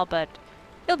mate and all, but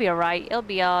it'll be alright. It'll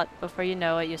be out before you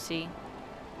know it, you see.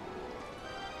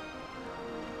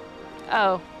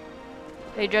 Oh.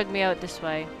 They dragged me out this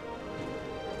way.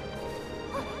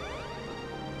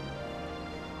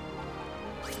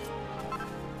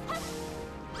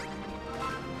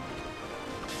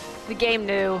 The game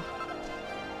knew.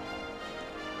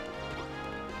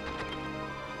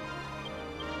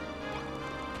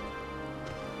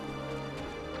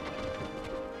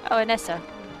 Oh, Anessa.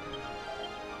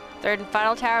 Third and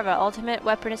final tower of our ultimate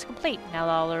weapon is complete. Now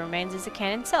all that remains is the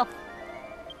cannon itself.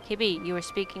 KB, you were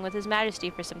speaking with His Majesty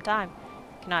for some time.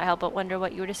 Cannot help but wonder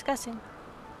what you were discussing.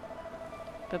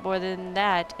 But more than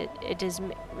that, it has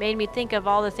made me think of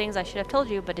all the things I should have told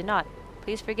you, but did not.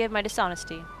 Please forgive my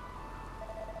dishonesty.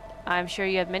 I'm sure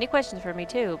you have many questions for me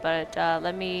too, but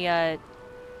let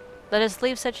us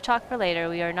leave such talk for later.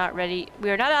 We are not ready. We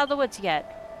are not out of the woods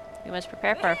yet. We must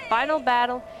prepare for our final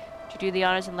battle. To do the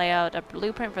honors and lay out a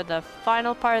blueprint for the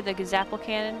final part of the Gazapple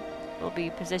cannon. Will be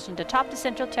positioned atop the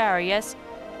central tower. Yes.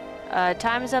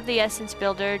 Time is of the essence,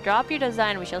 builder. Drop your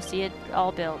design. We shall see it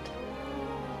all built.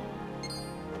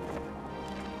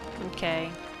 Okay.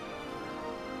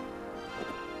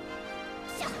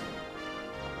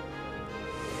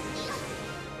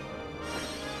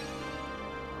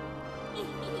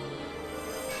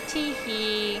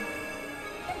 Teehee.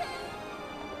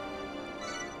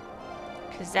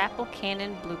 Gazapple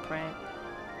cannon blueprint.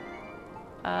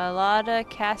 Alada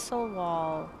castle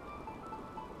wall.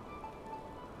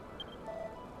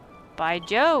 By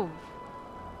Jove!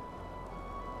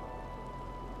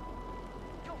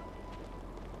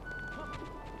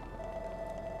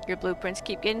 Your blueprints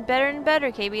keep getting better and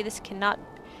better, KB.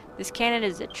 This cannon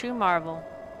is a true marvel.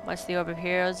 Once the Orb of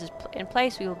Heroes is in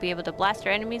place, we will be able to blast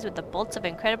our enemies with the bolts of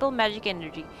incredible magic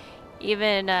energy.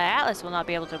 Even Atlas will not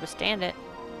be able to withstand it.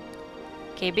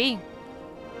 KB.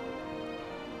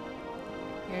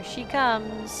 Here she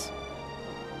comes.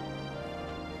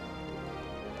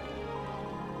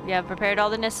 We have prepared all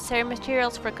the necessary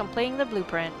materials for completing the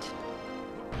blueprint.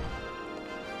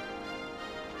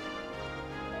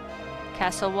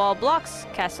 Castle wall blocks,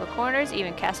 castle corners,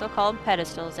 even castle column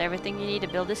pedestals. Everything you need to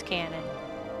build this cannon.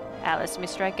 Atlas may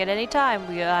strike at any time.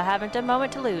 We haven't a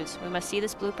moment to lose. We must see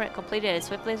this blueprint completed as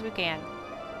swiftly as we can.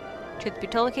 Truth be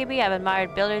told, KB, I've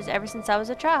admired builders ever since I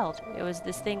was a child. It was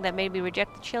this thing that made me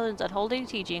reject the children's unholy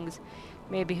teachings,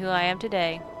 made me who I am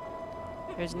today.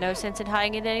 There's no sense in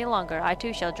hiding it any longer. I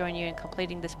too shall join you in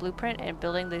completing this blueprint and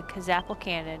building the Gazapple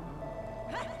cannon.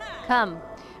 Come,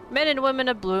 men and women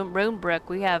of Runebrook,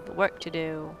 we have work to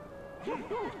do.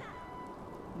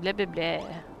 Blah blah blah.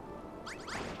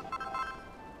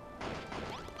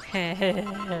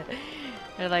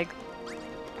 They're like,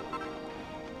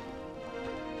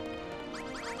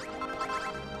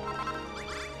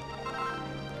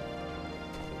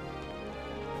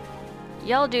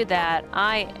 y'all do that.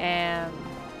 I am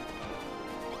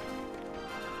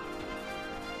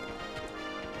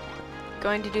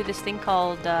going to do this thing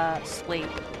called sleep.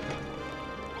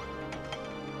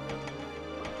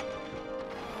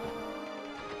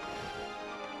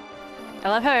 I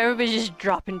love how everybody's just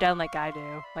dropping down like I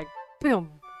do. Like,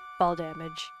 boom, fall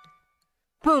damage.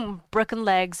 Boom, broken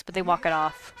legs, but they walk it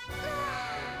off.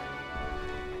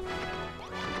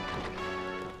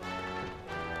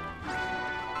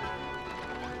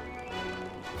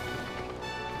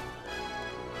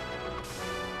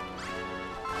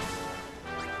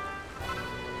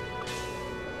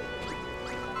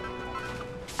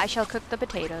 I shall cook the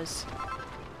potatoes.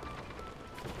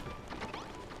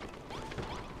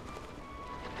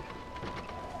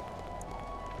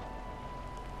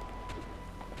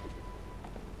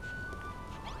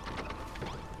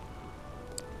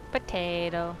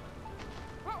 Potato.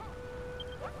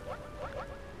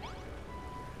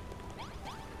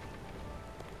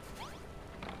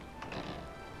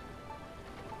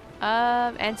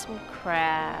 And some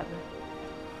crab.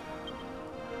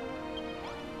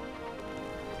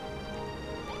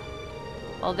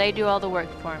 Well, they do all the work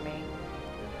for me.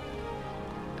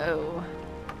 Oh.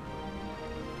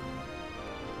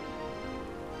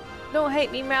 Don't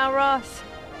hate me, Malroth.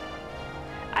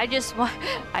 I just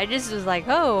was like,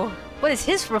 oh, what does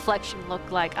his reflection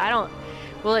look like? I don't...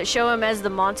 Will it show him as the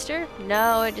monster?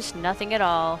 No, it just nothing at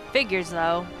all. Figures,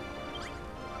 though.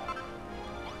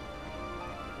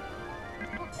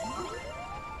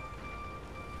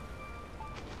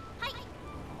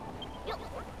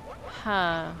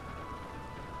 Huh.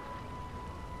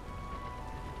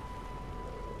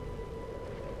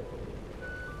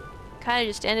 Kind of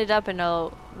just ended up in a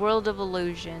world of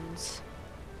illusions.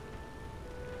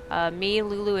 Me and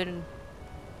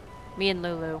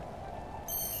Lulu.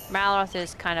 Malroth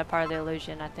is kind of part of the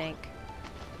illusion, I think.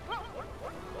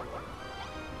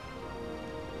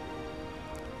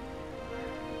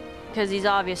 Because he's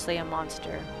obviously a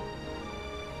monster.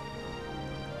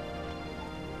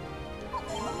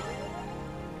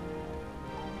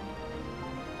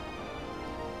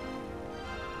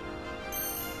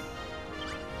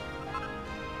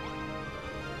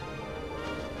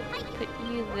 Put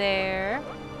you there.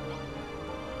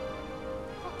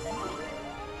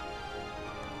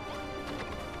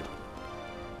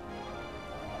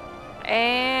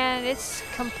 And it's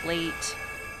complete.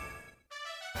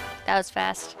 That was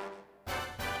fast.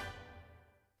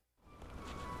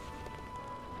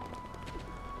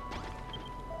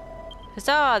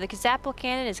 Huzzah! The Kazapple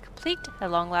cannon is complete.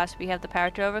 At long last we have the power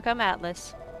to overcome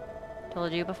Atlas.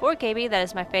 Told you before, KB, that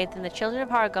is my faith in the children of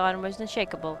Hargon was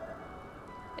unshakable.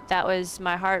 That it was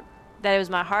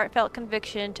my heartfelt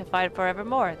conviction to fight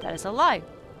forevermore. That is a lie.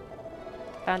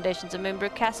 The foundations of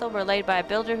Moonbrook Castle were laid by a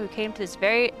builder who came to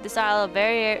this isle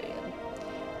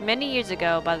many years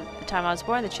ago. By the time I was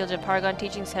born, the children of Hargon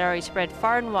teachings had already spread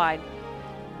far and wide.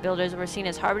 Builders were seen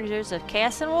as harbingers of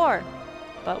chaos and war.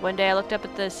 But one day I looked up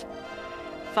at this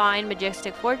fine,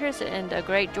 majestic fortress, and a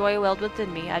great joy welled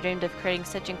within me. I dreamed of creating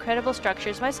such incredible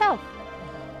structures myself.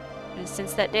 And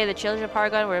since that day, the children of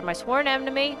Hargon were my sworn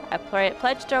enemy. I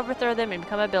pledged to overthrow them and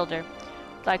become a builder,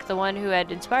 like the one who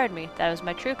had inspired me. That was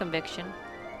my true conviction.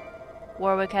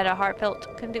 Warwick had a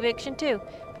heartfelt conviction too,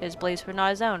 but his beliefs were not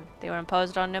his own. They were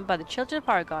imposed on him by the children of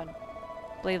Hargon.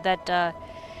 I believe that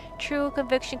true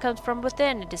conviction comes from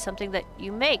within. It is something that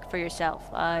you make for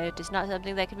yourself. It is not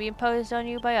something that can be imposed on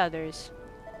you by others.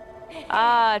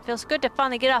 It feels good to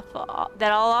finally get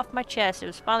that all off my chest. It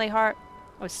was finally hard.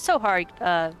 It was so hard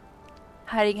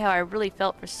hiding how I really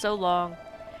felt for so long.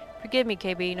 Forgive me,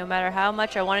 KB. No matter how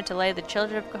much I wanted to lay the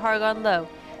children of Hargon low,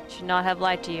 I should not have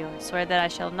lied to you. I swear that I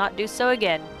shall not do so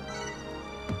again.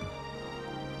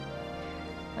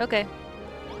 Okay.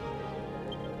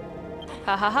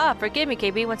 Ha ha ha. Forgive me,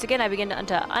 KB. Once again, I begin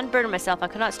to unburden myself. I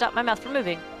could not stop my mouth from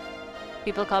moving.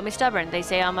 People call me stubborn. They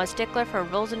say I'm a stickler for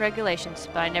rules and regulations,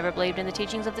 but I never believed in the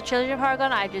teachings of the children of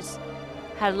Hargon. I just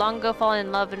had long ago fallen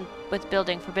in love with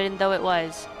building, forbidden though it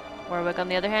was. Warwick, on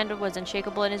the other hand, was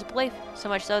unshakable in his belief, so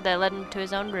much so that it led him to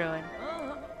his own ruin.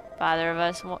 Father of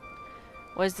us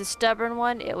was the stubborn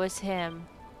one. It was him.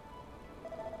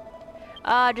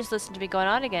 Just listen to me going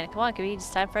on again. Come on, KB. It's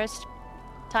time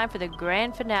for the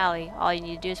grand finale. All you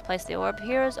need to do is place the Orb of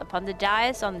Heroes upon the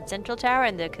dais on the central tower,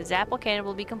 and the Kazapple cannon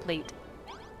will be complete.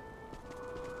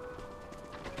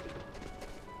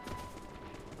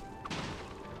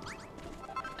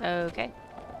 Okay.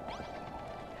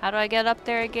 How do I get up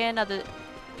there again? I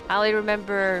only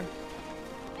remember...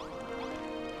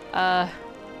 I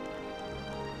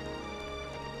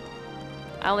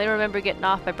only remember getting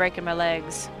off by breaking my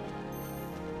legs.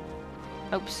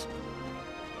 Oops.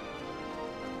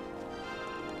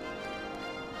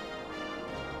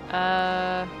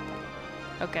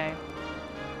 Okay.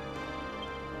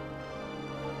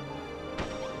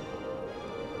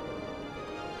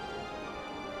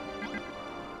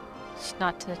 It's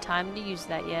not the time to use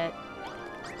that yet.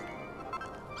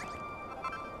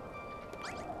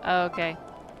 Okay.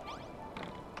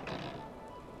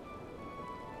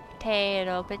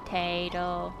 Potato,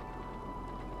 potato.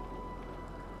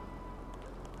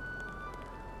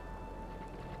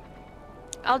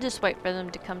 I'll just wait for them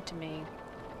to come to me.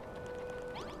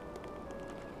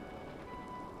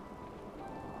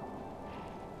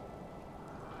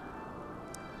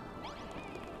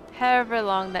 However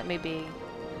long that may be.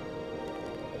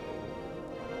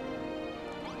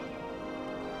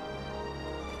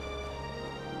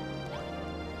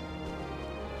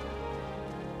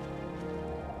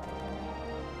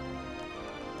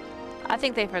 I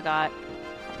think they forgot.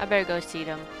 I better go see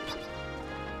them.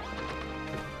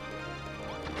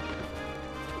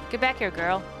 Get back here,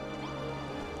 girl.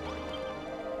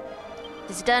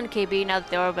 It's done, KB. Now that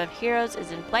the Orb of Heroes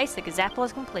is in place, the Kazapple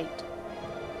is complete.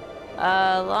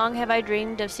 Long have I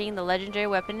dreamed of seeing the legendary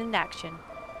weapon in action.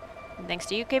 And thanks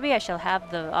to you, KB, I shall have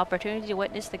the opportunity to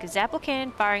witness the Kazapple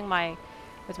cannon firing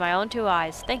with my own two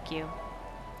eyes. Thank you.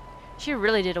 She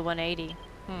really did a 180.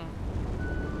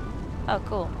 Oh,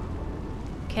 cool.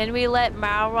 Can we let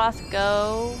Malroth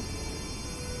go?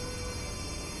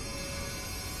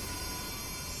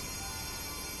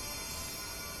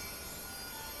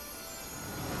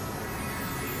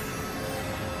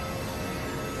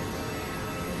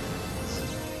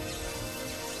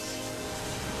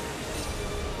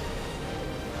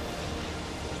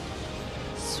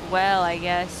 Swell, I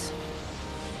guess.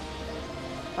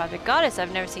 Father Goddess,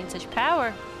 I've never seen such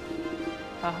power.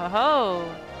 Ho ho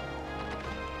ho.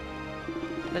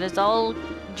 Let us all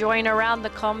join around the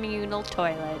communal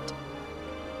toilet.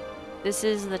 This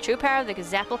is the true power of the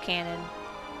Gazapple cannon.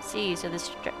 See, so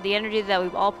the energy that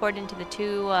we've all poured into the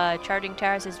two charging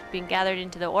towers has been gathered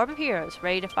into the Orb of Heroes,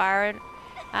 ready to fire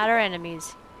at our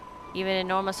enemies. Even an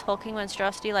enormous hulking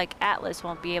monstrosity like Atlas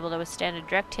won't be able to withstand a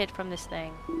direct hit from this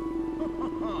thing.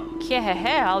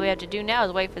 Yeah, all we have to do now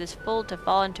is wait for this fool to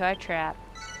fall into our trap.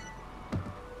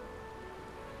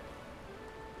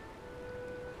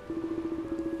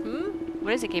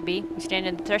 What is it, KB? We stand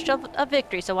in the threshold of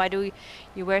victory, so why do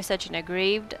you wear such an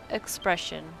aggrieved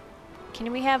expression?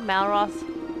 Can we have Malroth?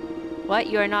 What?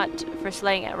 You are not for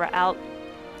slaying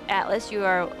Atlas. You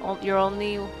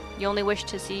only wish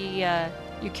to see.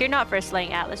 You care not for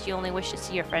slaying Atlas. You only wish to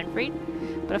see your friend freed.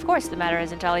 But of course, the matter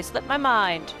has entirely slipped my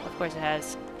mind. Of course, it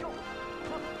has.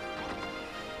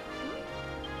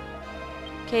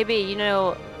 KB, you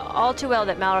know all too well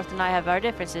that Malroth and I have our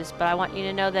differences, but I want you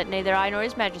to know that neither I nor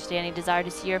His Majesty any desire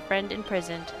to see your friend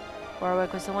imprisoned.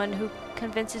 Warwick was the one who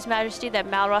convinced His Majesty that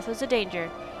Malroth was a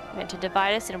danger. He meant to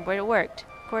divide us, and it worked.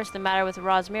 Of course, the matter with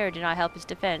Ra's mirror did not help his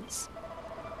defense.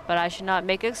 But I should not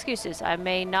make excuses. I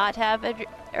may not have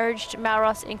urged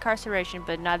Malroth's incarceration,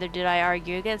 but neither did I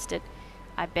argue against it.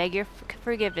 I beg your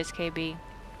forgiveness, KB.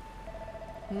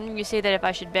 You say that if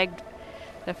I should beg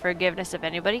the forgiveness of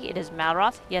anybody, it is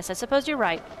Malroth? Yes, I suppose you're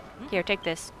right. Here, take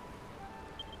this.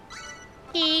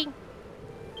 Key!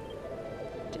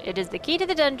 It is the key to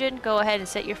the dungeon. Go ahead and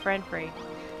set your friend free.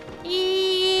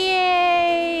 Yay!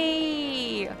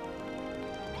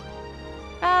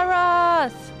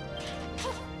 Malroth!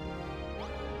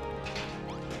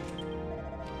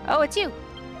 Oh, it's you!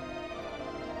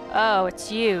 Oh,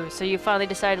 it's you. So you finally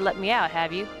decided to let me out,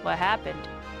 have you? What happened?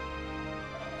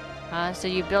 So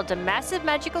you built a massive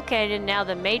magical cannon, now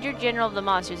the Major General of the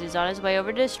Monsters is on his way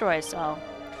over to destroy us all.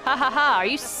 Ha ha ha, are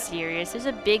you serious? There's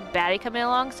a big baddie coming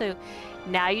along, so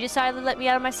now you decided to let me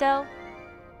out of my cell?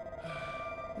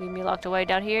 Leave me locked away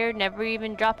down here, never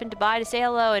even dropping by to say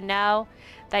hello, and now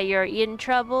that you're in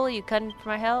trouble, you come for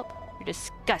my help? You're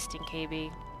disgusting,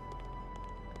 KB.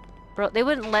 Bro, they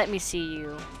wouldn't let me see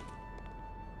you.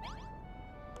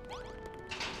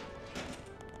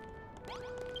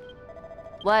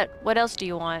 What else do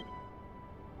you want?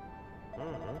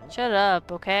 Shut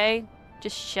up, okay?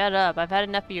 Just shut up. I've had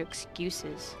enough of your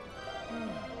excuses.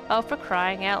 Oh, for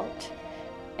crying out.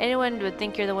 Anyone would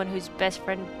think you're the one whose best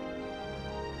friend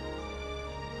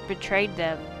betrayed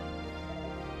them.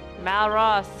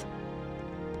 Malroth.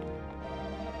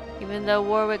 Even though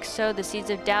Warwick sowed the seeds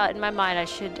of doubt in my mind, I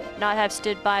should not have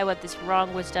stood by what this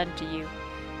wrong was done to you.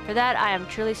 For that, I am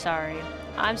truly sorry.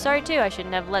 I'm sorry too. I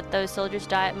shouldn't have let those soldiers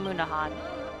die at Munahan.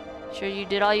 Sure, you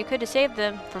did all you could to save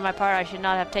them. For my part, I should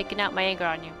not have taken out my anger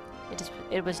on you.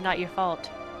 It was not your fault.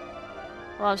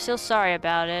 Well, I'm still sorry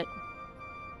about it.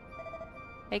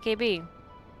 AKB.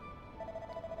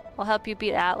 I'll help you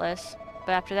beat Atlas,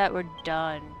 but after that, we're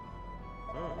done.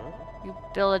 You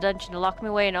build a dungeon to lock me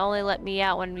away and only let me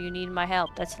out when you need my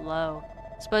help. That's low.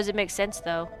 Suppose it makes sense,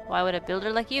 though. Why would a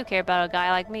builder like you care about a guy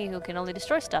like me who can only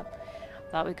destroy stuff?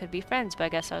 Thought we could be friends, but I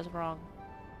guess I was wrong.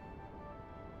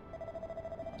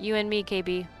 You and me,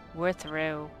 KB, we're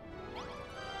through.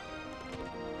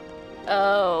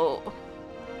 Oh.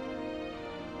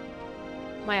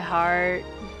 My heart.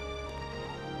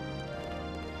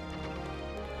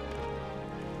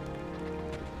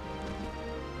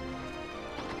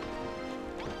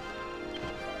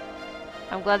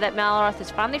 I'm glad that Malroth is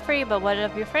finally free, but what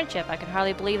of your friendship? I can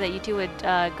hardly believe that you two would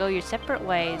go your separate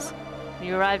ways. When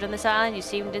you arrived on this island, you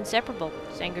seemed inseparable.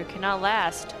 This anger cannot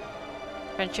last.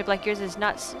 Friendship like yours is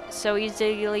not so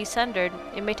easily sundered.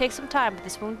 It may take some time, but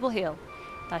this wound will heal.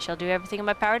 I shall do everything in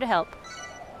my power to help.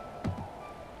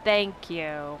 Thank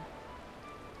you.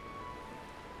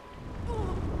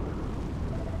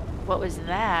 What was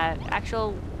that?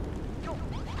 Actual...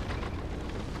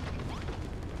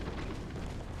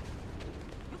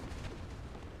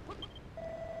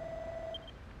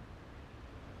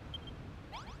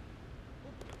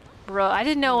 Bro, I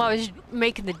didn't know I was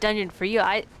making the dungeon for you.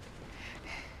 I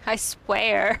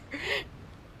swear.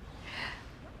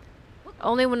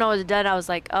 Only when I was done, I was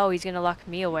like, oh, he's gonna lock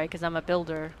me away because I'm a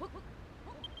builder.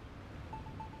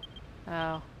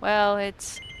 Oh, well,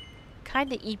 it's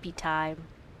kind of eepy time.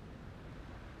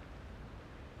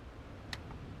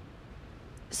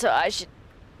 So I should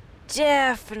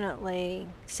definitely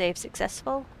save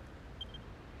successful.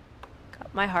 God,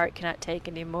 my heart cannot take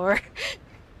anymore.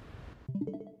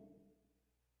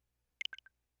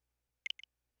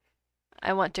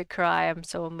 I want to cry, I'm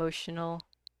so emotional.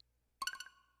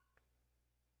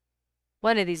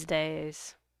 One of these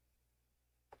days.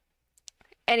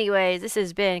 Anyways, this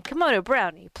has been Kemono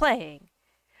Brownie playing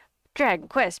Dragon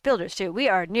Quest Builders 2. We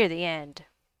are near the end.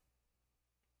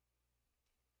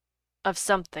 Of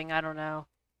something, I don't know.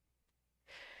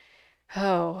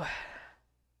 Oh.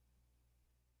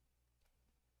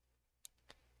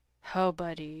 Oh,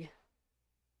 buddy.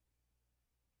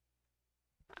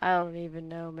 I don't even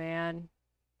know, man.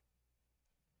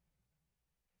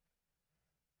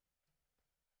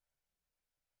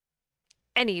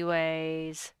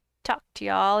 Anyways, talk to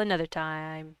y'all another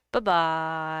time.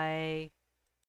 Bye-bye.